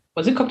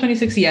 Was it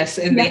COP26? Yes,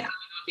 and they have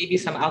maybe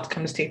some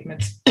outcome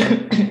statements.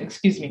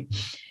 Excuse me.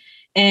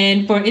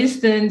 And for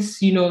instance,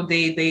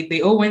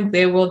 they all went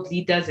there, world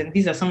leaders, and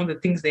these are some of the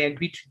things they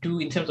agreed to do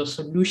in terms of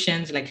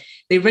solutions. Like,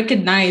 they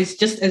recognize,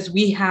 just as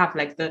we have,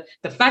 like, the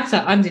facts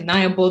are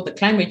undeniable, the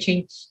climate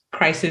change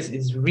crisis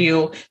is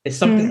real, there's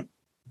something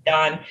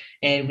done,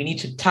 and we need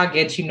to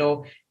target,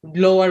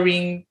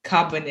 lowering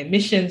carbon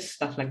emissions,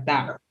 stuff like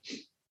that.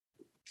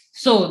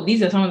 So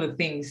these are some of the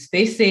things.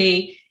 They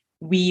say,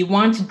 we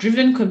want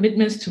driven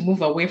commitments to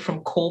move away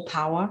from coal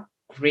power.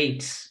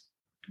 Great.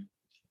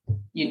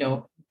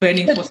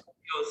 Burning fossil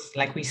fuels,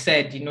 like we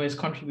said, is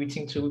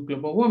contributing to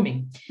global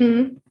warming.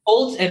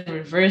 Halt and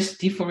reverse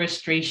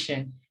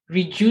deforestation,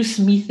 reduce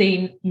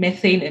methane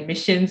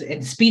emissions,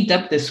 and speed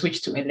up the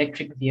switch to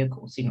electric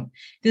vehicles.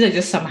 These are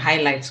just some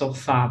highlights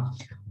of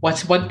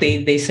what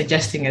they're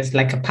suggesting as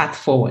like a path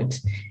forward.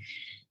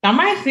 Now,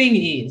 my thing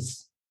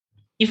is,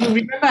 if you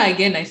remember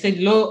again, I said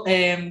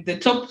the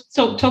top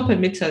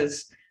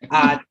emitters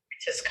are the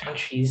richest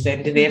countries,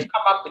 and they have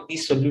come up with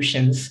these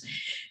solutions.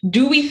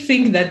 Do we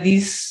think that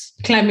these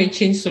climate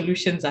change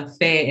solutions are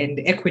fair and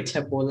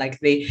equitable? Like,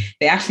 they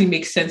actually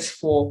make sense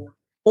for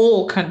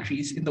all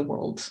countries in the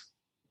world?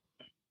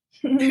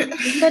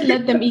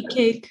 Let them eat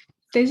cake.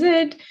 They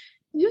said,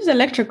 use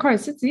electric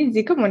cars. It's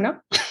easy. Come on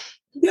now.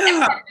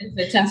 Yeah. It's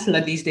the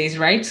Tesla these days,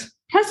 right?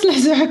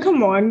 Teslas,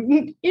 come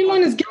on.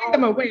 Elon is giving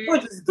them away.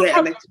 We'll just get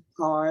electric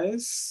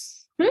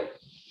cars.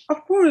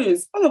 Of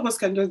course. All of us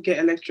can just get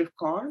electric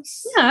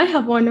cars. Yeah, I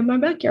have one in my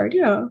backyard.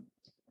 Yeah.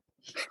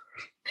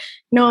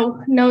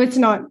 No, it's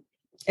not.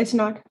 It's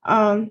not.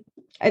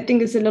 I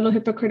think it's a little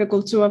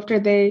hypocritical too after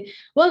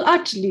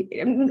actually,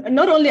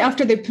 not only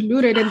after they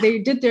polluted and they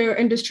did their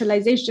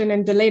industrialization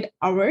and delayed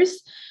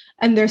ours,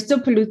 and they're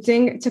still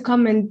polluting, to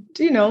come and,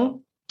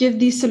 give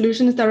these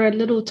solutions that are a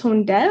little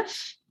tone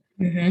deaf.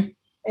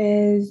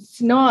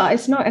 It's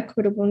not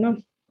equitable,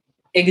 no.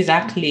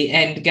 Exactly.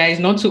 And guys,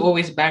 not to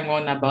always bang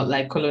on about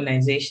like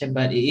colonization,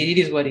 but it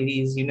is what it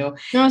is, No,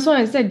 that's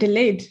why I said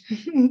delayed.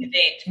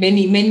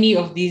 Many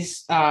of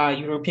these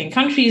European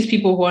countries,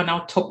 people who are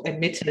now top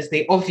emitters,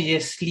 they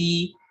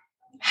obviously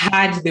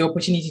had the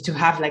opportunity to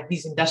have like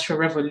these industrial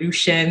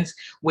revolutions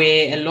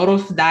where a lot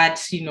of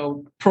that,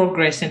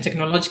 progress and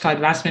technological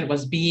advancement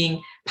was being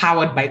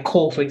powered by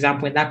coal, for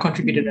example, and that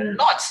contributed a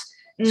lot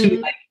to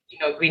like,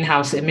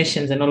 greenhouse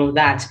emissions and all of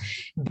that.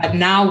 But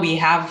now we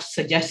have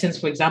suggestions,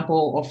 for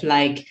example, of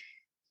like,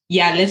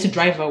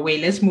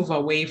 let's move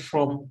away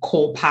from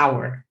coal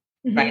power,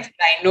 right?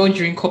 I know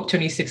during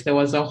COP26, there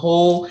was a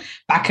whole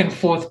back and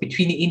forth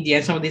between India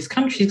and some of these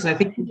countries, because I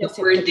think the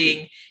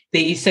wording,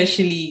 they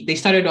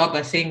started off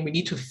by saying we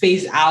need to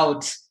phase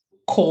out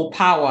coal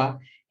power.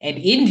 And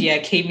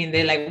India came in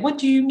there like, what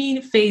do you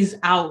mean phase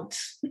out?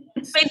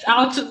 Phase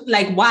out,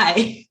 like,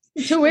 why?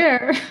 To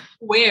where?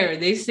 Where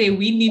they say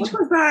we need what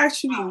does that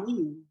actually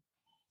mean?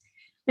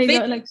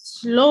 Like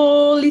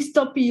slowly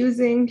stop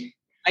using,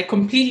 like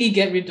completely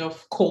get rid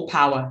of coal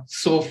power.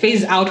 So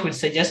phase out would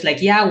suggest like,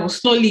 we'll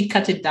slowly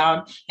cut it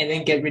down and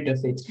then get rid of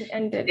it.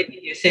 And then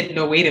you said,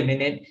 no, wait a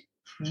minute,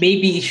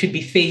 maybe it should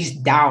be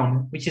phased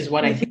down, which is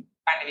what I think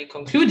finally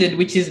concluded,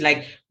 which is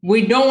like,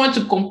 we don't want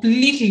to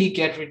completely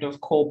get rid of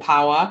coal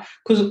power,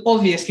 because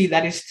obviously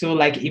that is still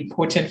like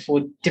important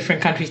for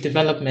different countries'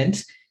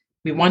 development.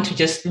 We want to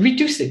just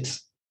reduce it.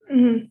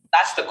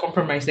 That's the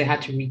compromise they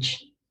had to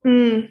reach.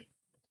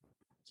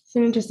 It's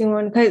an interesting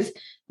one, because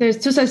there's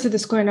two sides to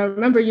this coin. I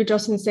remember you,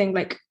 Justin, saying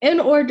like, in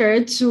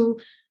order to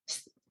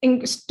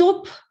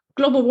stop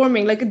global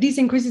warming, like these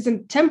increases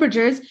in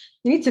temperatures,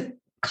 you need to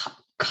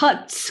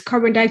cut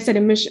carbon dioxide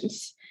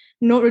emissions,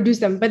 not reduce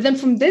them. But then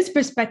from this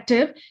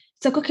perspective,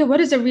 It's like, okay, what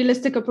is a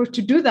realistic approach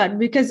to do that?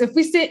 Because if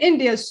we say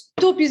India,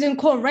 stop using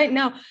coal right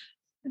now,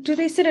 do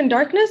they sit in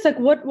darkness? Like,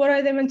 what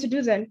are they meant to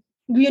do then?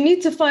 We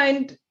need to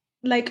find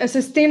like a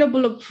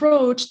sustainable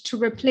approach to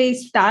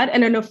replace that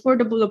and an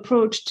affordable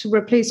approach to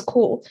replace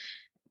coal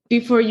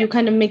before you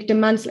kind of make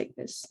demands like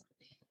this.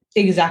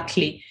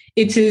 Exactly.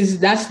 It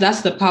is,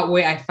 that's the part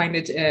where I find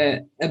it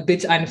a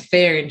bit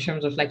unfair in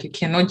terms of like, you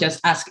cannot just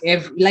ask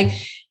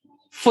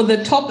for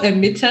the top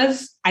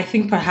emitters, I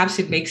think perhaps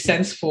it makes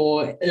sense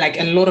for like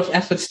a lot of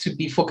efforts to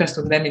be focused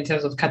on them in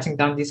terms of cutting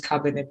down these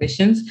carbon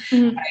emissions.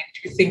 Mm-hmm. I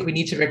do think we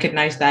need to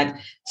recognize that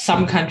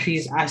some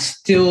countries are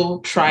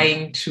still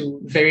trying to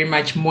very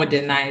much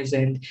modernize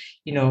and,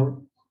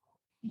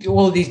 do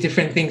all these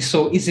different things.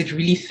 So is it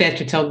really fair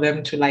to tell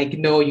them to like,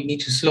 no, you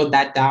need to slow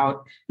that down?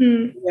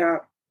 Yeah.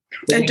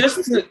 And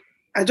just to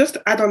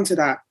add on to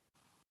that,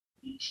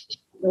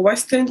 the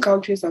Western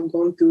countries have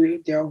gone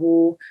through their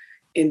whole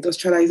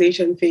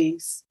industrialization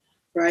phase,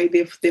 right?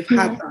 They've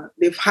had that.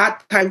 They've had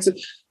time to.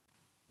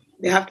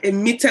 They have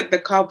emitted the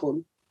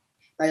carbon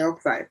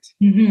dioxide.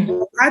 Mm-hmm.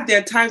 They had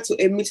their time to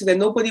emit it, and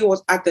nobody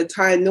was at the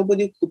time.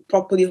 Nobody could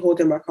properly hold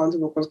them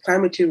accountable because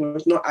climate change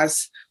was not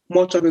as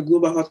much of a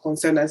global health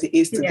concern as it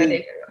is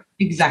today. Yeah,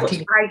 exactly.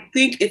 So I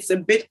think it's a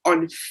bit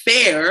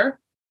unfair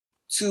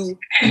to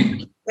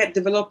get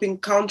developing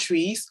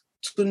countries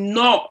to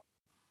not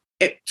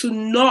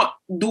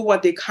do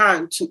what they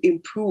can to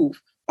improve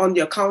on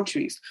their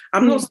countries.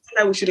 I'm not saying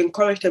that we should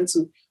encourage them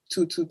to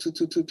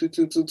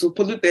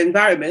pollute the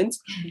environment,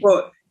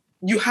 but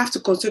you have to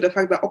consider the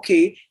fact that,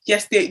 okay,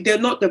 yes, they're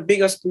not the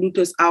biggest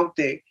polluters out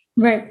there.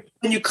 Right.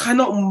 And you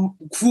cannot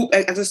group,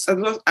 as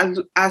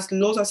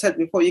Loza said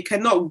before, you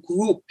cannot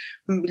group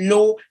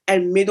low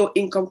and middle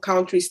income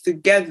countries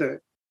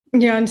together.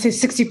 Yeah, and say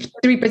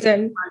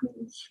 63%.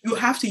 You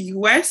have the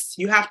US,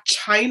 you have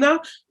China,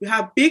 you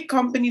have big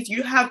companies,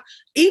 you have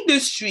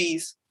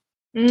industries,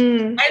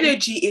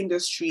 energy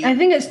industry. I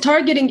think it's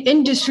targeting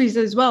industries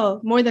as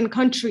well, more than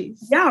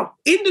countries. Yeah,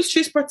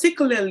 industries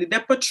particularly. The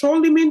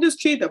petroleum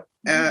industry, the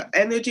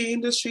energy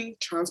industry,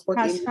 transport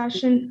industry.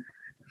 Fashion.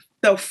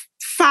 The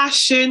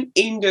fashion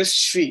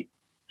industry.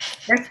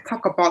 Let's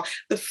talk about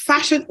the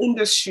fashion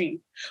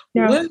industry.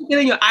 Yeah. Where are you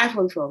getting your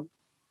iPhone from?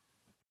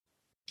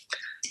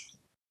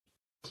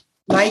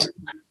 Nike,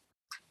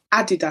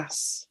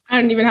 Adidas. I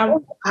don't even have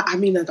one. I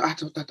mean, I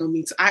don't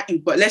mean to at you,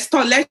 but let's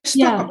talk about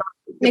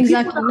the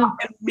exactly. people that are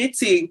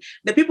emitting,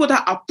 the people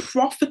that are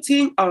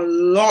profiting a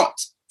lot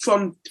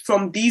from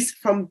these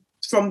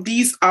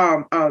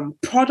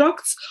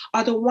products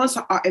are the ones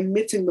that are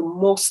emitting the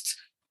most,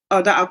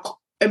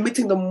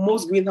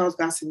 greenhouse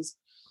gases.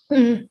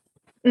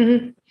 Mm-hmm.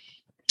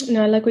 Mm-hmm.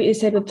 No, I like what you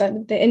said with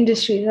that. The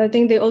industries, I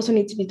think they also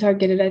need to be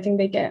targeted. I think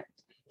they get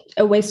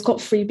away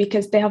scot-free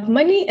because they have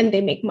money and they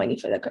make money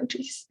for their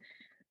countries.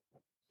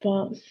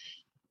 But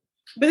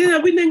then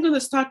are we then going to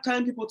start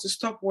telling people to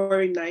stop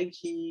wearing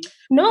Nike?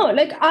 No,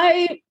 like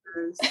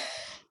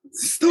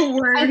still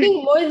wearing. I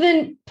think more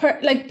than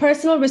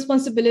personal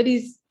responsibility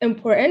is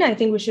important. I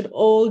think we should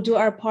all do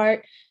our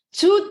part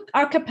to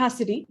our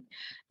capacity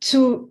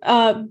to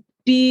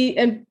be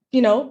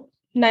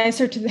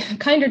nicer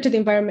kinder to the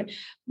environment,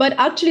 but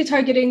actually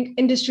targeting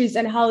industries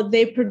and how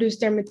they produce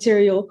their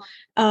material.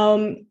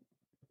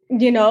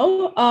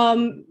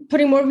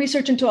 Putting more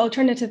research into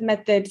alternative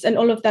methods and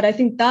all of that. I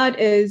think that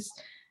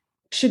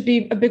should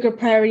be a bigger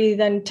priority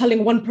than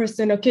telling one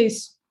person, okay,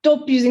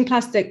 stop using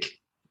plastic.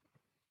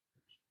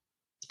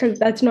 Because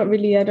that's not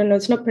really, I don't know,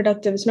 it's not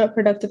productive. It's not a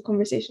productive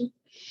conversation.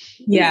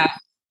 Yeah.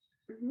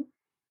 Mm-hmm.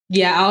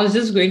 Yeah, I was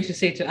just going to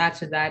say, to add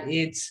to that,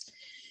 it's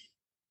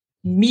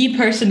me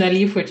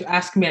personally, if we're to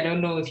ask me, I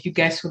don't know if you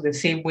guys feel the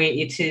same way.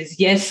 It is,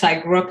 yes, I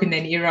grew up in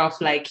an era of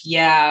like,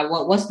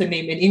 what's the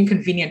name? An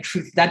Inconvenient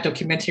Truth, that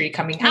documentary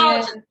coming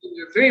out.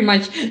 You're very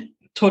much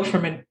taught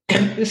from an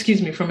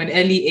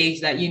early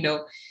age that,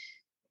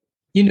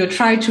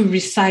 try to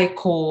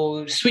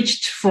recycle,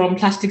 switched from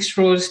plastic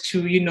straws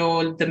to,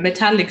 the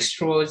metallic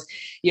straws.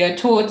 You're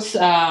taught,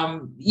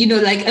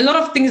 like a lot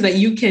of things that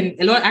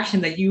a lot of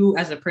action that you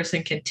as a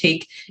person can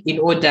take in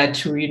order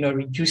to,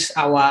 reduce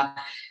our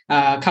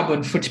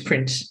carbon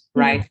footprint,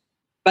 right? Mm-hmm.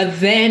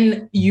 But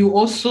then you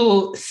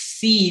also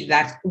see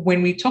that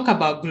when we talk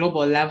about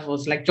global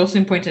levels, like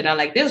Jocelyn pointed out,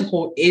 like there's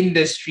whole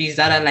industries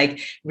that are like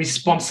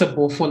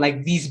responsible for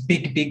like these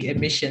big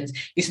emissions.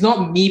 It's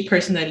not me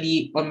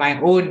personally on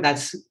my own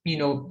that's,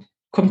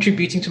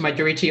 contributing to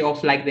majority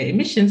of like the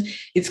emissions.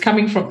 It's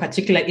coming from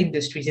particular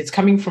industries. It's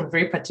coming from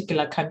very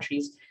particular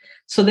countries.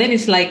 So then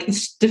it's like,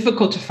 it's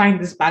difficult to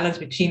find this balance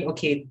between,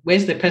 okay,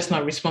 where's the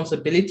personal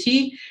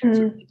responsibility?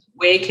 So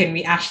where can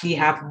we actually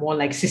have more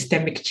like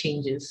systemic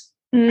changes?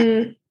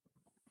 I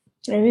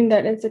think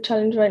that is a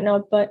challenge right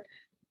now, but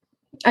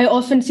I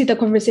often see the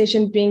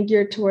conversation being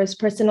geared towards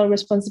personal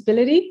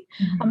responsibility.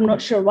 Mm-hmm. I'm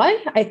not sure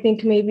why. I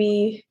think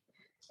maybe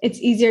it's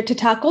easier to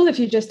tackle if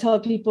you just tell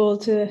people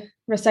to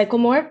recycle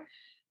more.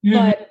 Mm-hmm.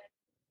 But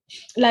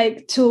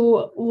like,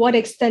 to what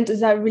extent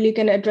is that really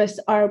going to address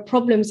our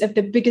problems if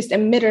the biggest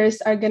emitters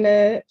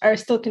are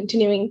still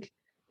continuing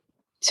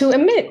to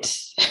emit?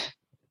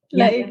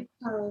 Like,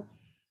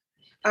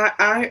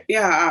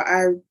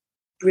 I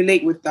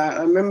relate with that.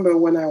 I remember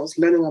when I was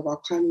learning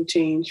about climate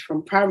change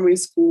from primary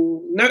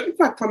school, in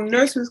fact, from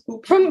nursery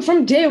school.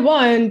 From day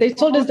one, they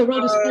told us the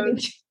world is spreading.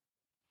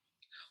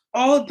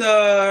 All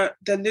the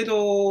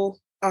little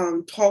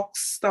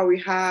talks that we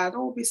had,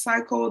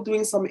 recycle,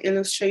 doing some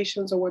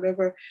illustrations or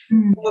whatever.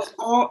 It was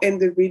all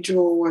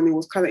individual, and it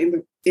was kind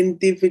of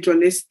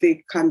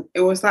individualistic, and it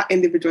was that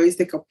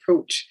individualistic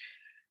approach.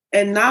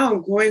 And now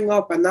growing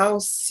up, I now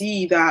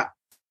see that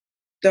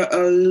there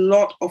are a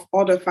lot of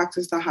other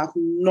factors that have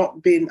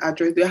not been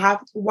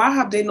addressed. Why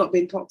have they not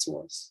been taught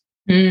to us?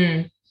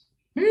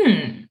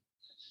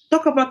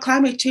 Talk about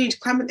climate change,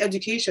 climate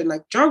education,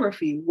 like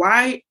geography.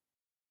 Why?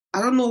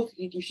 I don't know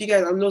if you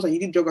guys know that you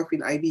did geography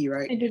in IB,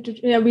 right?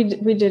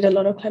 We did a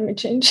lot of climate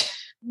change.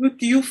 What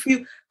do you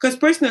feel? Because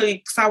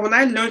personally, when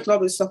I learned a lot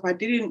of this stuff, I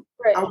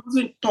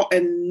wasn't taught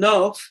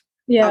enough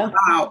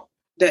about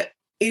the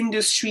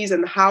industries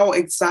and how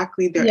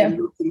exactly they're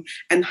looking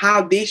and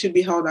how they should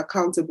be held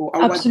accountable.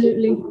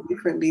 Absolutely.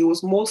 Differently. It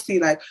was mostly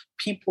like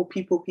people.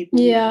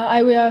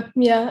 Yeah.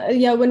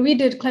 When we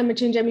did climate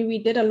change, I mean,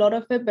 we did a lot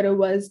of it, but it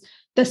was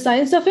the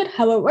science of it,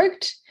 how it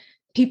worked.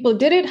 People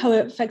did it, how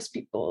it affects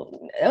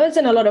people. There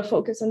wasn't a lot of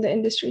focus on the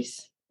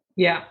industries.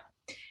 Yeah.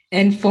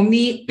 And for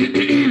me,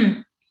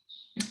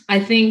 I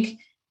think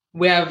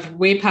we have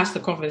way past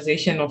the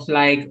conversation of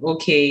like,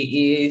 okay,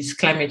 is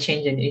climate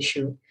change an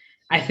issue?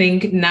 I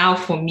think now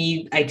for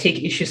me, I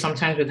take issue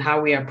sometimes with how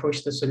we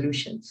approach the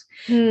solutions.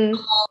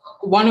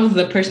 One of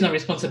the personal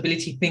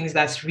responsibility things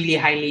that's really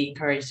highly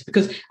encouraged,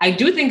 because I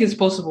do think it's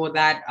possible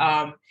that,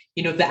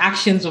 the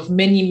actions of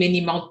many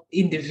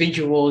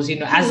individuals,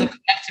 as a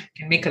collective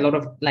can make a lot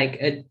of like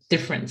a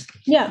difference.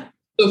 Yeah.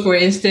 So for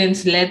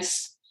instance,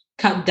 let's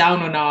cut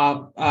down on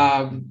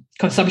our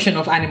consumption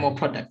of animal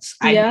products.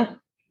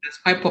 That's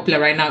quite popular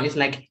right now is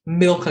like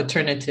milk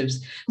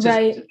alternatives. So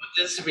right. Don't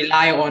just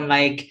rely on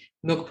like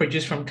milk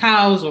produced from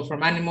cows or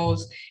from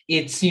animals.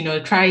 It's,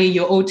 try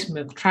your oat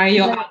milk, try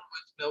your almond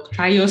milk,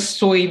 try your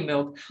soy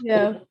milk,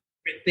 different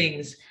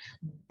things.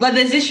 But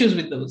there's issues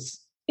with those.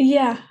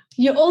 Yeah.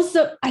 You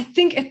also, I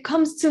think it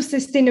comes to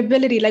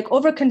sustainability, like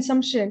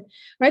overconsumption,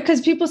 right? Because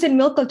people said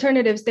milk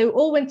alternatives, they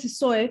all went to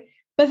soy,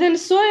 but then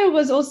soy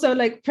was also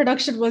like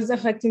production was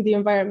affecting the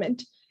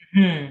environment,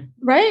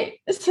 right?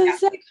 So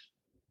it's like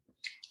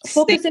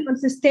focusing on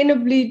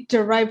sustainably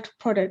derived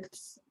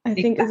products, I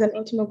think is an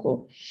ultimate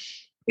goal.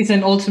 It's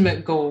an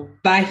ultimate goal,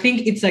 but I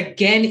think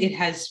it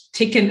has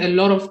taken a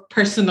lot of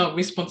personal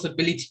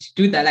responsibility to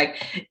do that.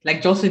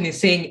 Like Jocelyn is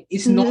saying,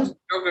 it's not a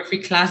geography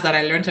class that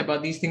I learned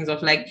about these things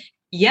of like,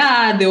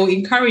 they'll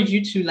encourage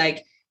you to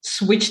like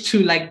switch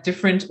to like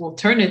different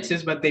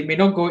alternatives, but they may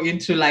not go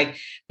into like,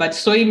 but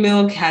soy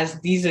milk has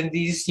these and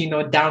these,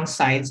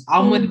 downsides.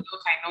 Almond milk,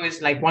 I know,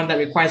 is like one that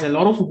requires a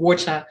lot of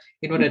water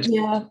in order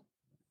to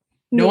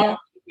one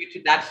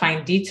to that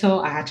fine detail.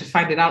 I had to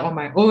find it out on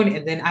my own,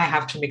 and then I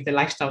have to make the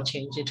lifestyle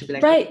change to be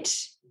like,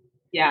 right.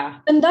 Yeah.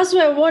 And that's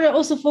why I want to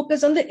also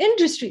focus on the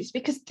industries,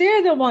 because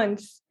they're the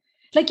ones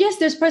like, yes,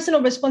 there's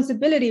personal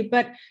responsibility,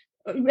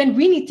 and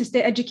we need to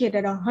stay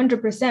educated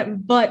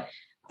 100%. But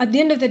at the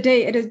end of the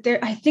day, it is there.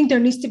 I think there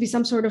needs to be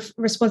some sort of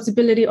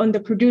responsibility on the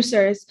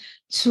producers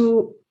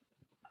to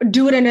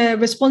do it in a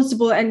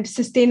responsible and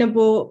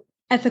sustainable,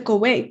 ethical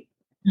way.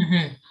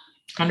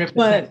 100%.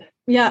 But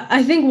yeah,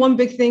 I think one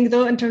big thing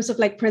though, in terms of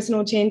like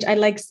personal change, I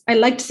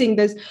liked seeing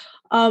this,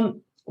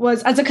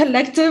 was as a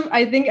collective,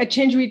 I think a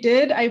change we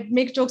did, I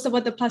make jokes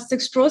about the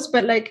plastic straws,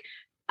 but like,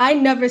 I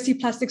never see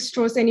plastic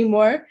straws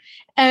anymore.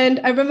 And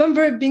I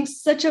remember it being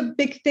such a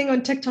big thing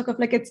on TikTok of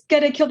like, it's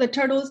gonna kill the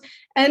turtles.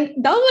 And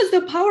that was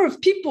the power of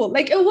people.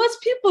 Like it was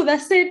people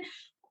that said,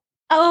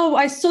 oh,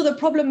 I saw the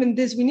problem in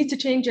this, we need to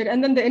change it.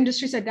 And then the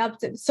industries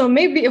adapted. So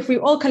maybe if we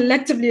all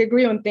collectively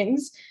agree on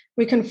things,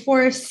 we can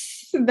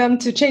force them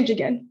to change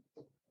again.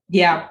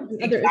 Yeah,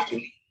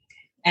 exactly.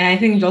 And I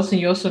think, Jocelyn,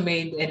 you also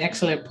made an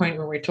excellent point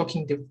when we were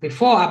talking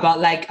before about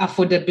like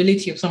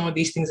affordability of some of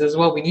these things as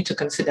well. We need to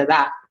consider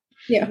that.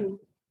 Yeah. We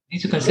need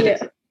to consider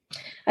that.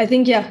 I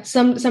think,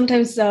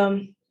 sometimes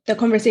the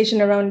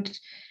conversation around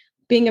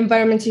being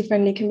environmentally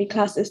friendly can be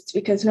classist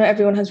because not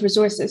everyone has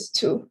resources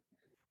to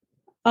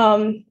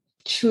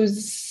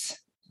choose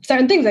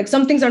certain things. Like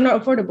some things are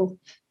not affordable.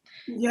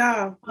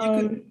 Yeah.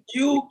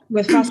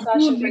 With fast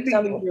fashion, for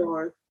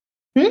example.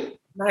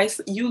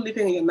 You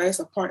living in a nice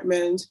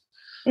apartment,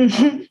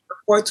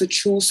 afford to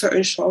choose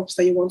certain shops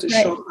that you want to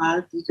shop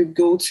at. You could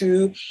go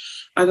to,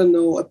 I don't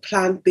know, a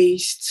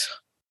plant-based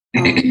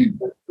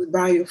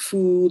buy your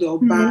food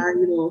or buy,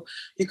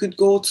 you could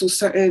go to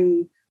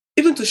certain,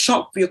 even to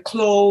shop for your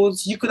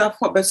clothes, you could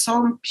afford, but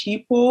some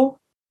people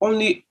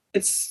only,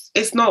 it's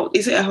not,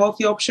 is it a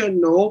healthy option?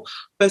 No,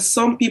 but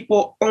some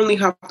people only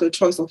have the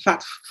choice of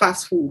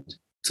fast food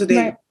today.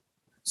 Right.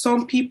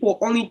 Some people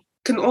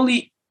can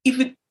only,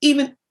 even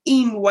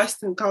in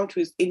Western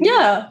countries,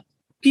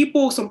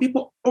 some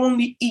people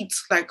only eat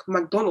like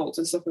McDonald's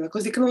and stuff like that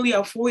because they can only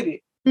afford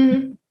it.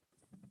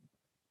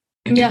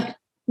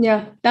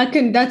 Yeah,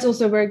 that's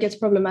also where it gets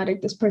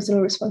problematic, this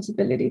personal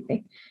responsibility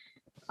thing.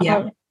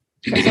 Yeah.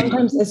 But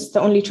sometimes it's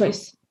the only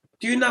choice.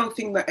 Do you now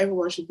think that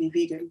everyone should be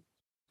vegan?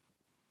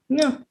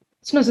 No,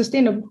 it's not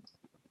sustainable.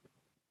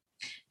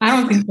 I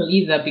don't think so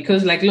either,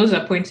 because like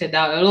Loza pointed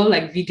out, a lot of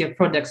like vegan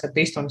products are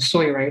based on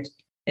soy, right?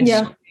 And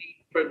Yeah.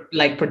 soy,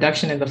 like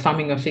production and the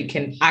farming of it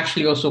can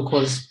actually also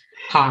cause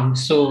harm.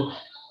 So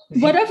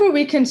whatever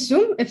we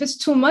consume, if it's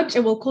too much,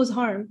 it will cause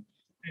harm.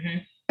 Mm-hmm.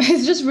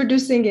 It's just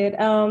reducing it.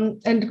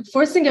 And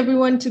forcing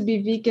everyone to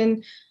be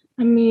vegan,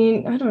 I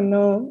mean, I don't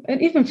know.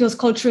 It even feels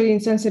culturally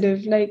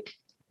insensitive, like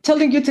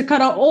telling you to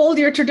cut out all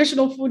your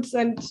traditional foods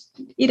and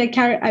eat a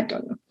carrot. I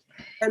don't know.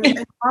 And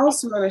I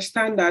also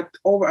understand that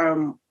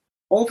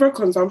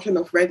overconsumption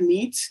of red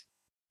meat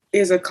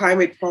is a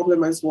climate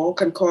problem as well,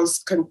 can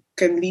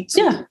lead to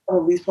some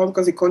of these problems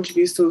because it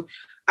contributes to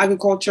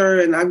agriculture,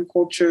 and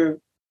agriculture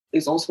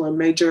is also a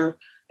major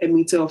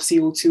emitter of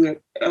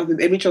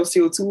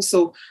CO2.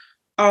 So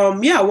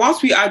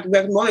whilst we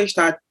acknowledge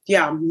that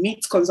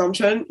meat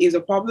consumption is a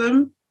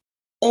problem,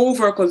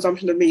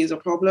 overconsumption of meat is a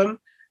problem.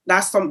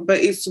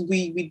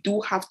 We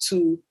do have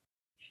to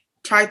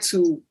try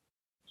to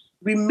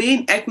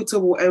remain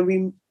equitable, and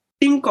we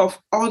think of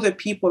other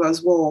people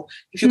as well.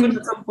 If you're going to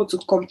tell people to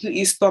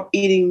completely stop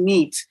eating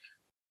meat,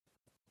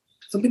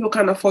 some people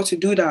can't afford to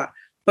do that.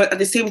 But at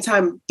the same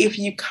time, if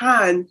you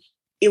can,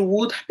 it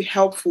would be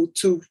helpful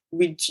to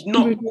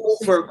not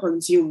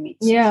over-consume meat.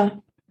 Yeah.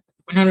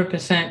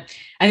 100%.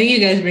 I think you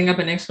guys bring up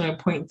an excellent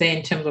point there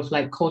in terms of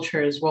like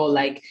culture as well,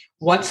 like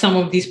what some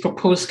of these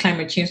proposed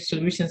climate change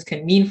solutions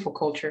can mean for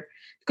culture.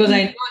 Because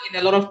I know in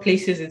a lot of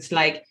places, it's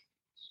like,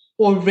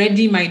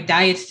 already my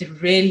diet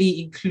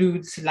rarely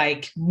includes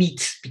like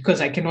meat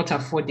because I cannot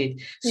afford it.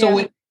 So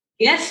when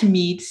yes,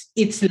 meat,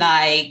 it's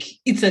like,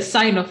 it's a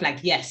sign of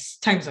like, yes,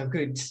 times are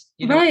good.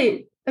 You know?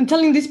 Right. I'm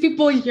telling these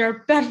people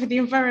you're bad for the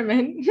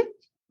environment.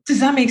 Does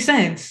that make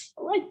sense?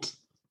 Right.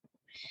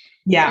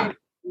 Yeah.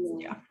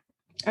 Yeah.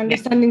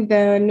 Understanding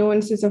the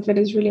nuances of it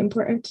is really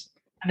important.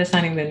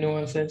 Understanding the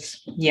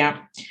nuances. Yeah.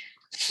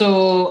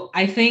 So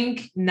I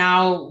think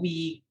now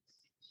we've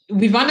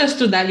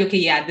understood that,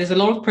 okay, there's a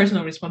lot of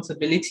personal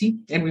responsibility,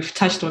 and we've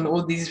touched on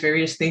all these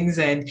various things,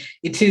 and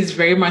it is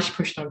very much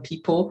pushed on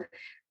people.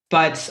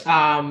 But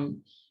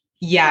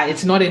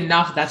it's not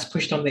enough that's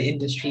pushed on the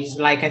industries.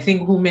 Like, I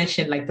think who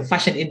mentioned like the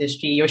fashion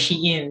industry, your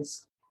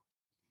Sheins.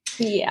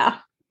 Yeah.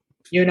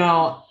 You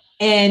know,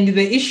 and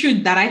the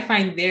issue that I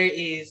find there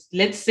is,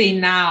 let's say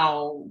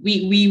now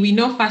we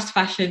know fast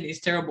fashion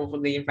is terrible for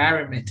the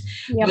environment.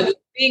 Yep. But the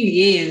thing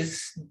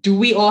is, do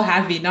we all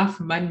have enough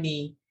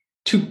money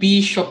to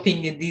be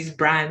shopping in these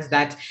brands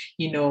that,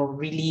 you know,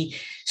 really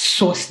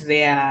source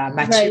their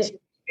materials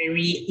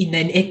very in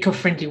an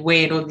eco-friendly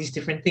way and all these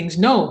different things?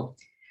 No.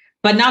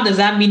 But now, does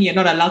that mean you're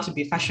not allowed to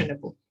be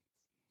fashionable?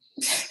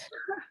 This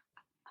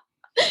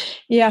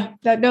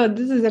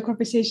is a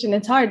conversation.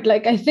 It's hard.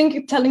 Like, I think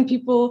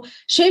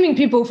shaming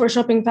people for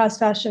shopping fast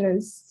fashion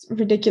is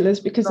ridiculous,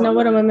 because now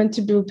what am I meant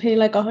to do? Pay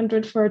like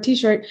 $100 for a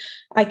t-shirt?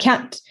 I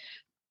can't.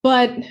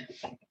 But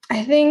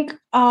I think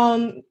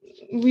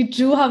we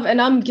do have,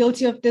 and I'm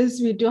guilty of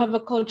this, we do have a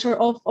culture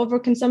of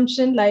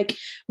overconsumption. Like,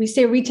 we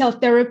say retail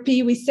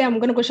therapy, we say, I'm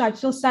going to go shop, I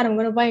feel sad, I'm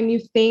going to buy a new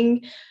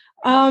thing.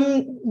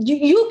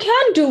 You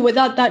can do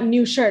without that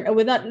new shirt, or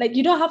without, like,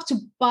 you don't have to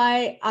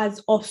buy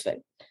as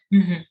often.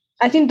 Mm-hmm.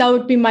 I think that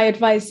would be my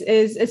advice.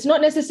 Is it's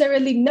not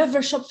necessarily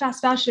never shop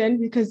fast fashion,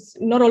 because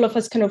not all of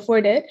us can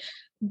afford it,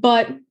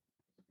 but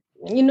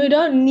you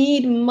don't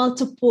need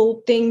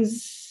multiple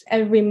things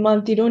every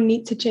month. You don't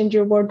need to change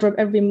your wardrobe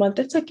every month.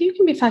 It's like, you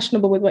can be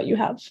fashionable with what you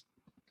have,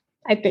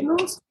 I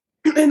think.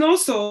 And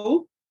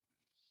also,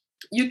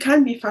 you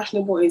can be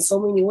fashionable in so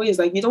many ways.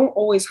 Like, you don't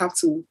always have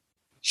to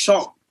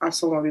shop at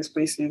some of these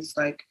places.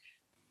 Like,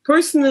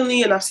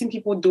 personally, and I've seen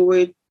people do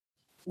it,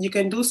 you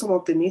can do some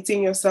of the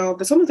knitting yourself.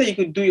 There's something that you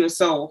could do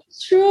yourself.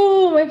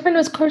 True. My friend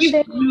was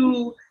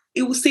crocheting.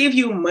 It will save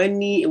you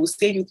money. It will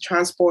save you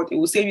transport. It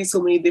will save you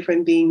so many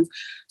different things.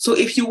 So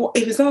if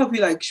it's not of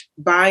you like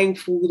buying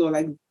food or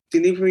like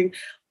delivering,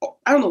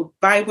 I don't know,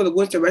 buying food or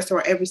going to a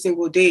restaurant every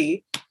single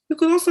day, you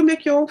could also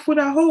make your own food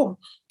at home.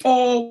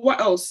 Or what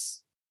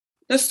else?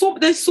 There's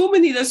so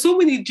many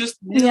just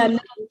little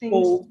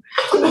people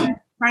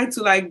trying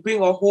to like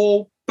bring a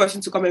whole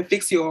person to come and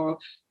fix your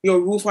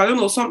roof. I don't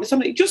know,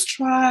 something. Just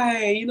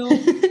try,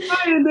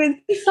 try, and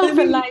then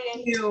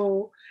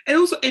self-reliant, and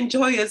also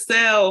enjoy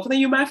yourself. And then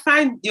you might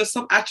find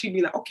yourself actually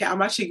being like, okay,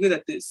 I'm actually good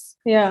at this.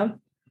 Yeah.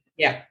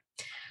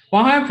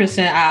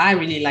 100%. I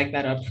really like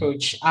that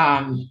approach.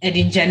 And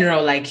in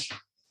general, like,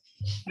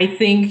 I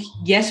think,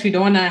 yes, we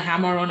don't want to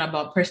hammer on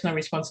about personal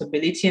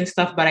responsibility and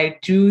stuff, but I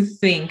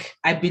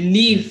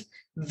believe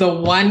the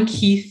one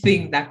key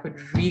thing that could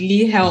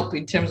really help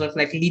in terms of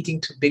like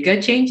leading to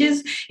bigger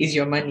changes is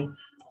your money.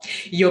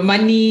 Your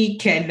money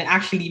can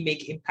actually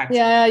make impact.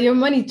 Yeah, your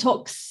money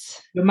talks.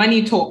 Your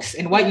money talks,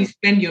 and what you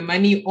spend your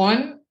money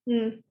on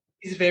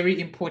is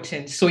very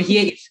important. So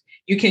here,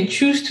 you can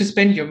choose to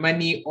spend your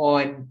money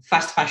on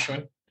fast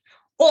fashion,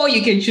 Or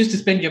you can choose to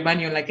spend your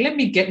money on like, let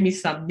me get me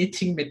some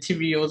knitting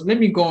materials. Let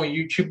me go on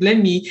YouTube. Let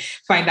me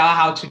find out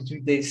how to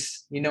do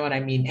this. You know what I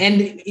mean?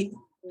 And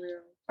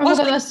oh my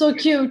God, that's so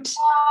cute.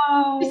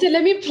 Wow. You said,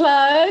 let me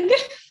plug.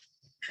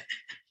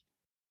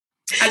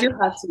 I just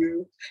have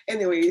to.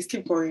 Anyways,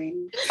 keep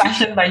going.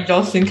 Fashion by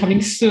Jocelyn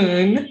coming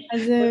soon.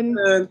 As in,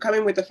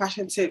 coming with the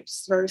fashion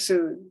tips very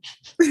soon.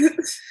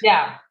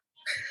 Yeah.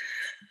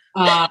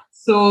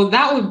 So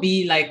that would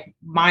be like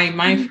my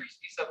first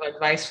piece of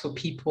advice for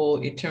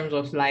people in terms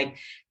of like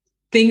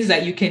things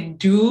that you can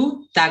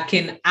do that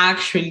can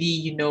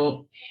actually,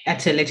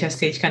 at a later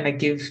stage kind of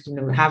give,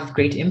 have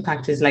great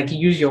impact is like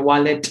use your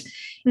wallet,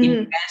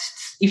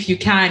 invest if you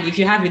can, if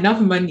you have enough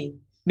money.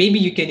 Maybe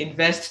you can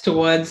invest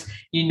towards,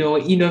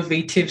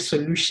 innovative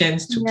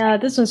solutions.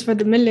 This one's for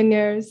the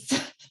millionaires.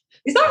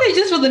 It's not really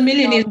just for the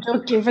millionaires. No, I'm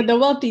joking, for the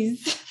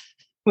wealthies.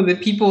 For the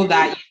people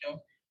that,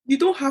 You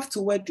don't have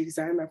to wear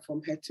designer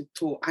from head to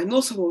toe. I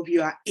know some of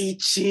you are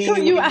itching. So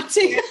you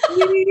acting?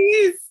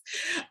 Please.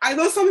 I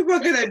know some people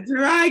are going to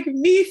drag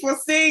me for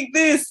saying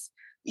this.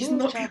 It's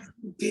not every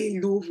day,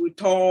 Louis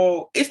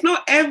Vuitton. It's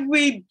not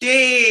every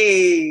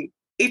day.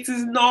 It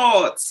is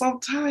not.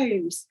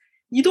 Sometimes.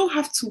 You don't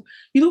have to,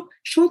 if you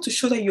want to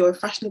show that you're a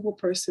fashionable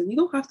person, you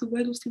don't have to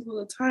wear those things all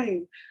the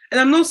time. And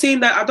I'm not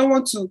saying that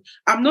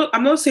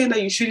I'm not saying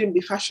that you shouldn't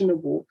be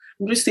fashionable.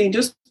 I'm just saying,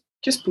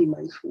 just be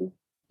mindful.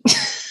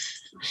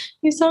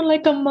 You sound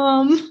like a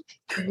mom.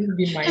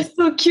 Be mindful. That's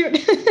so cute.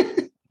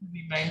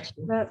 Be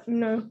mindful.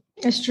 No,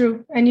 it's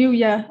true. And you,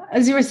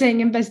 as you were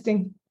saying,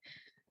 investing.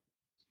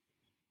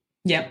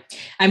 Yeah.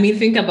 I mean,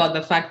 think about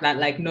the fact that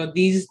like, no,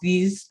 these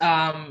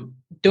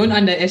don't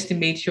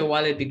underestimate your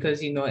wallet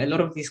because, a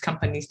lot of these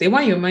companies, they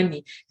want your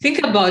money. Think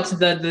about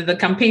the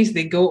campaigns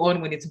they go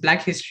on when it's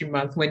Black History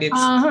Month, when it's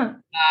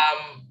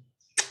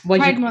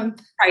Pride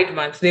Month. Pride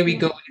Month. There we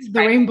go.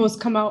 The rainbows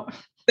come out.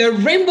 The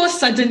rainbows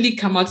suddenly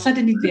come out.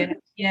 Suddenly they're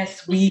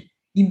yes, we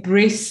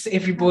embrace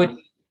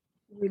everybody.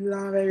 We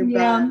love everybody.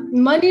 Yeah,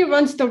 money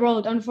runs the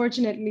world,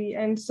 unfortunately.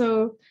 And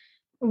so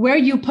where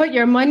you put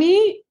your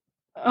money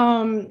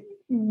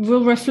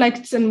will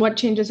reflect on what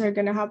changes are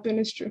going to happen.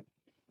 It's true.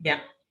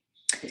 Yeah.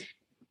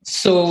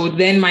 So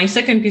then my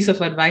second piece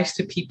of advice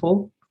to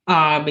people,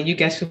 and you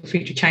guys feel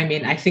free to chime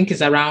in, I think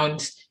is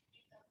around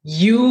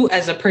you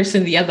as a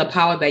person, the other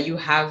power that you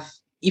have,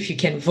 if you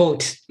can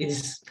vote,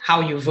 is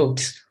how you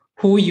vote,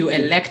 who you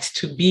elect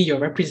to be your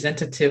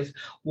representative,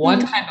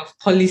 what kind of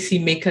policy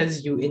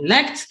makers you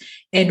elect,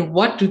 and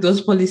what do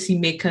those policy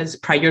makers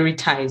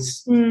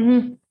prioritize?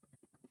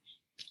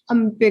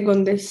 I'm big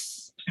on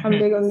this.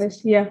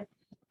 Yeah.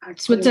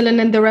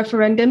 Switzerland and the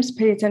referendums,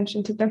 pay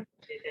attention to them.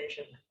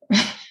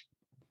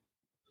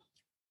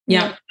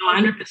 Yeah, no,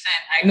 100%.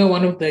 I know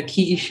one of the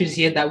key issues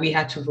here that we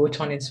had to vote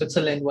on in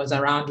Switzerland was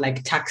around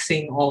like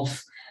taxing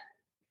of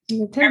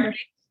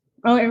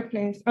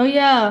airplanes. Oh,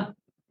 yeah.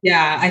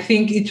 Yeah, I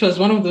think it was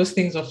one of those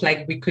things of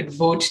like we could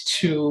vote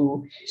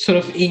to sort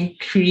of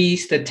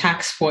increase the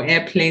tax for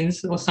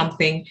airplanes or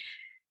something.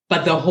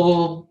 But the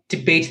whole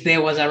debate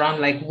there was around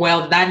like,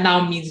 well, that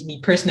now means me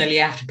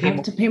personally, I have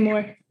to pay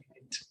more.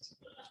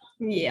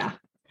 Yeah.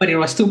 But it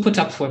was still put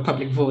up for a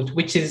public vote,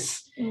 which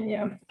is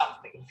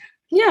something.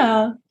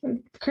 Yeah,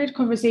 great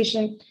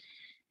conversation.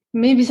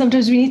 Maybe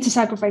sometimes we need to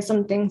sacrifice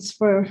some things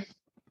for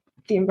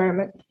the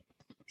environment.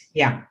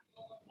 Yeah.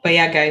 But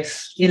yeah,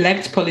 guys,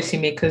 elect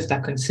policymakers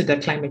that consider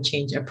climate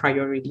change a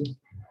priority.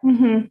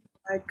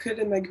 I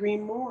couldn't agree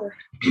more.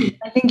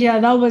 I think,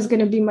 that was going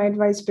to be my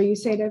advice, but you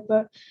said it.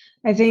 But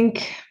I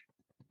think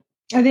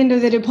at the end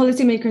of the day,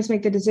 policymakers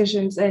make the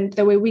decisions, and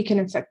the way we can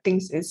affect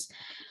things is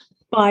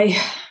by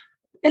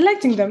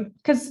electing them,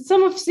 because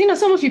some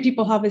of you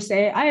people have a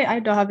say. I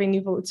don't have any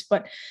votes,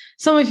 but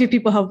some of you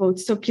people have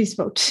votes, so please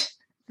vote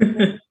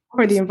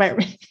for the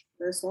environment.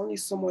 There's only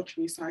so much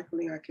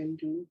recycling I can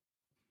do.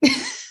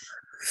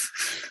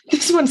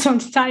 This one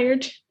sounds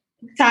tired.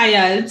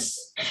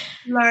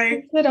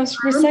 Like that was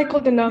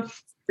recycled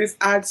enough. This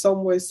ad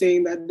somewhere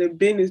saying that the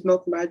bin is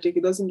not magic;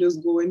 it doesn't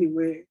just go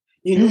anywhere.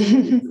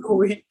 It's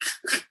going.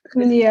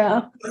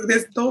 Yeah.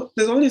 There's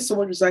only so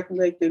much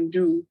recycling I can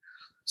do.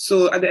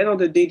 So at the end of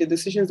the day, the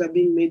decisions are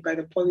being made by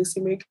the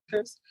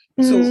policymakers.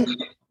 So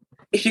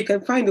if you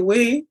can find a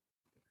way,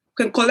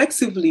 can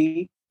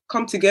collectively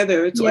come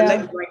together to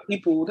elect the right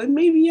people, then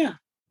maybe,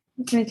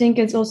 I think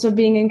it's also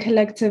being in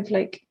collective,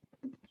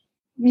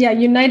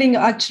 uniting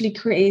actually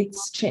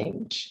creates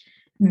change.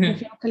 If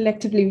we all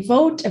collectively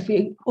vote, if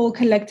we all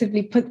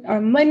collectively put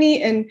our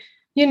money in,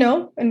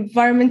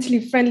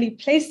 environmentally friendly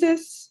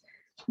places,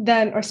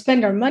 or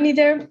spend our money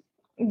there,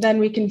 then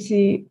we can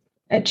see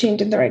a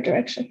change in the right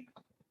direction.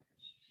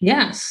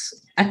 Yes,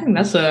 I think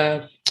that's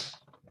a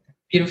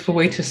beautiful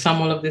way to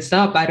sum all of this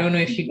up. I don't know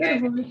if you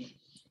get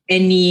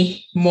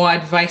any more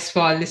advice for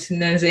our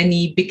listeners,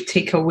 any big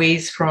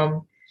takeaways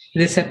from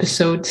this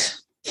episode.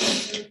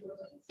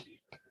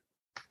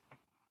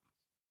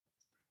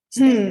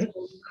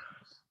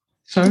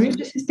 Sorry?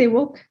 Just stay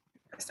woke.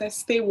 I said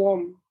stay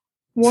warm.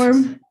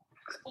 Warm.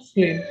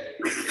 Yeah.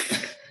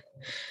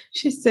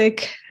 She's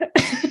sick.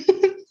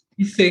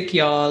 sick,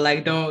 y'all.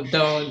 Like, don't.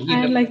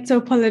 I'd like to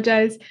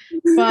apologize,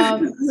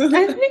 but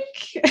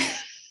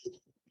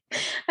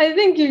I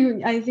think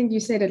you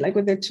said it like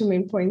with the two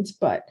main points.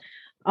 But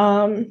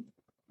I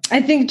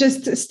think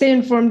just stay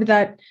informed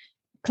that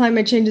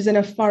climate change isn't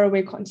a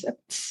faraway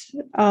concept,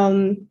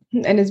 and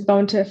it's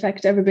bound to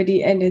affect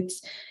everybody, and it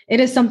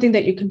is something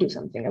that you can do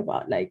something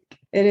about. Like,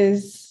 it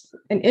is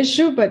an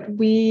issue, but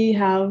we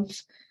have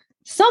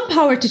some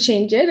power to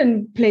change it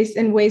and place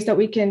in ways that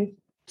we can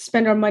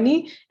spend our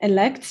money,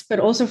 elect, but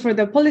also for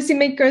the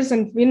policymakers,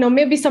 and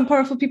maybe some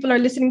powerful people are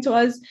listening to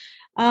us.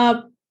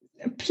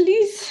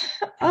 Please,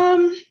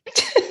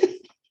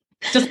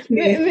 just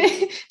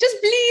please,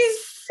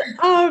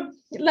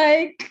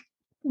 like,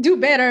 do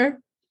better.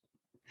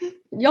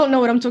 Y'all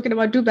know what I'm talking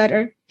about. Do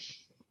better.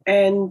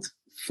 And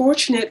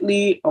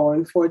fortunately or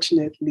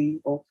unfortunately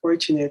or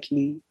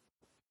fortunately,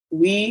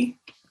 we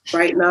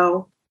right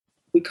now,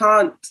 we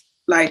can't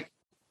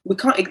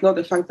ignore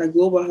the fact that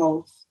global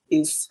health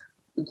is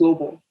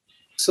global.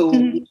 So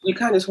you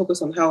can't just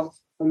focus on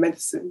health or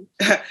medicine.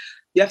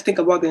 You have to think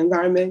about the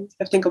environment. You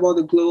have to think about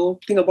the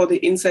globe. Think about the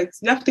insects.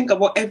 You have to think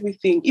about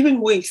everything, even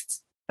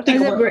waste.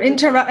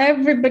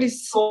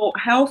 Everybody's. So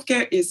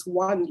healthcare is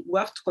one. We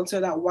have to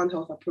consider that one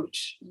health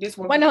approach.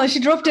 One health. She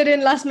dropped it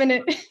in last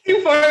minute. For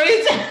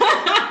it.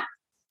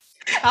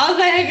 I was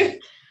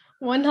like,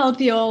 One Health,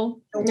 y'all.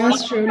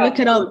 That's true. Look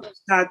it up.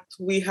 That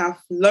we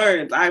have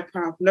learned, I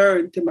have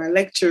learned in my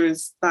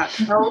lectures, that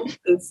health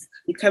is,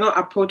 you cannot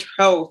approach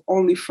health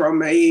only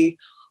from a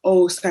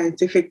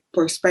scientific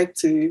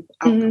perspective.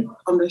 I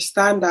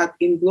understand that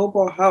in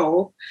global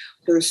health,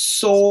 there's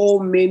so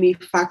many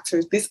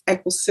factors. This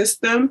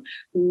ecosystem,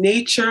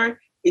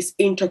 nature is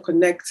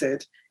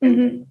interconnected.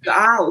 And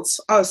without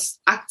us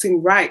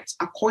acting right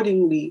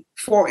accordingly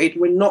for it,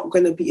 we're not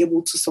going to be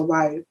able to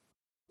survive.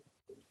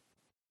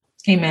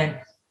 Amen.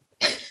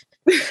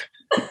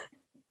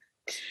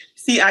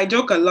 See, I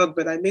joke a lot,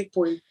 but I make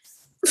points.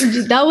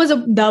 That was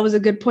a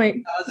good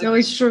point. That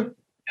was true.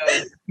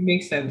 It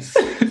makes sense.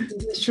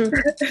 It's true.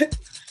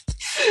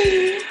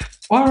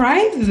 All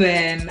right,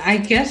 then. I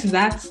guess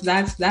that's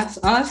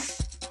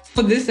us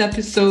for this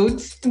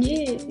episode.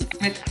 Yes.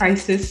 Climate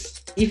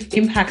crisis,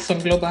 impacts on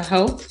global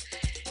health.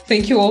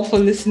 Thank you all for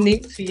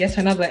listening to yet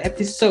another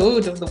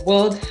episode of the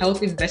World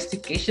Health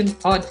Investigation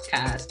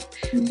Podcast.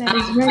 That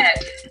is right.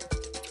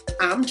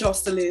 I'm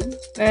Jocelyn.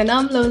 And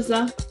I'm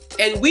Loza.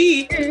 And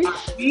we are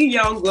three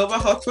young global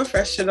health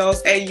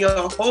professionals and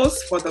your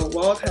hosts for the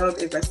World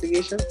Health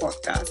Investigation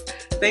Podcast.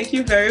 Thank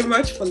you very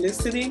much for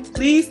listening.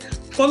 Please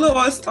follow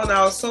us on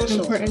our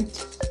socials.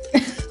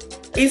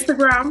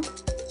 Instagram,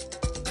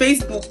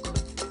 Facebook,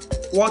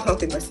 World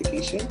Health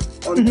Investigation.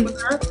 On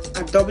Twitter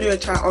at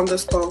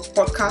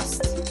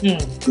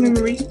WHI_podcast.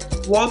 Memory,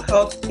 World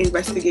Health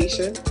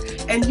Investigation.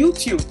 And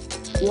YouTube,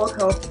 World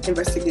Health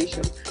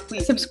Investigation.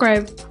 Please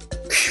subscribe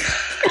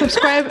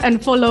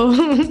and follow.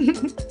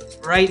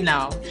 Right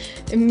now.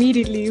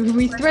 Immediately.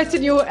 We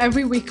threaten you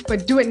every week,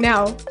 but do it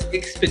now.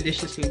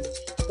 Expeditiously.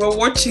 We're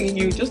watching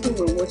you. Just know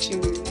we're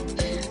watching you.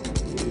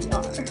 We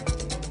are.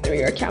 Through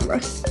your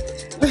cameras.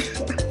 But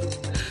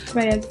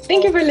yes,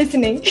 thank you for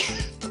listening.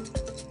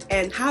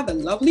 And have a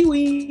lovely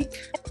week.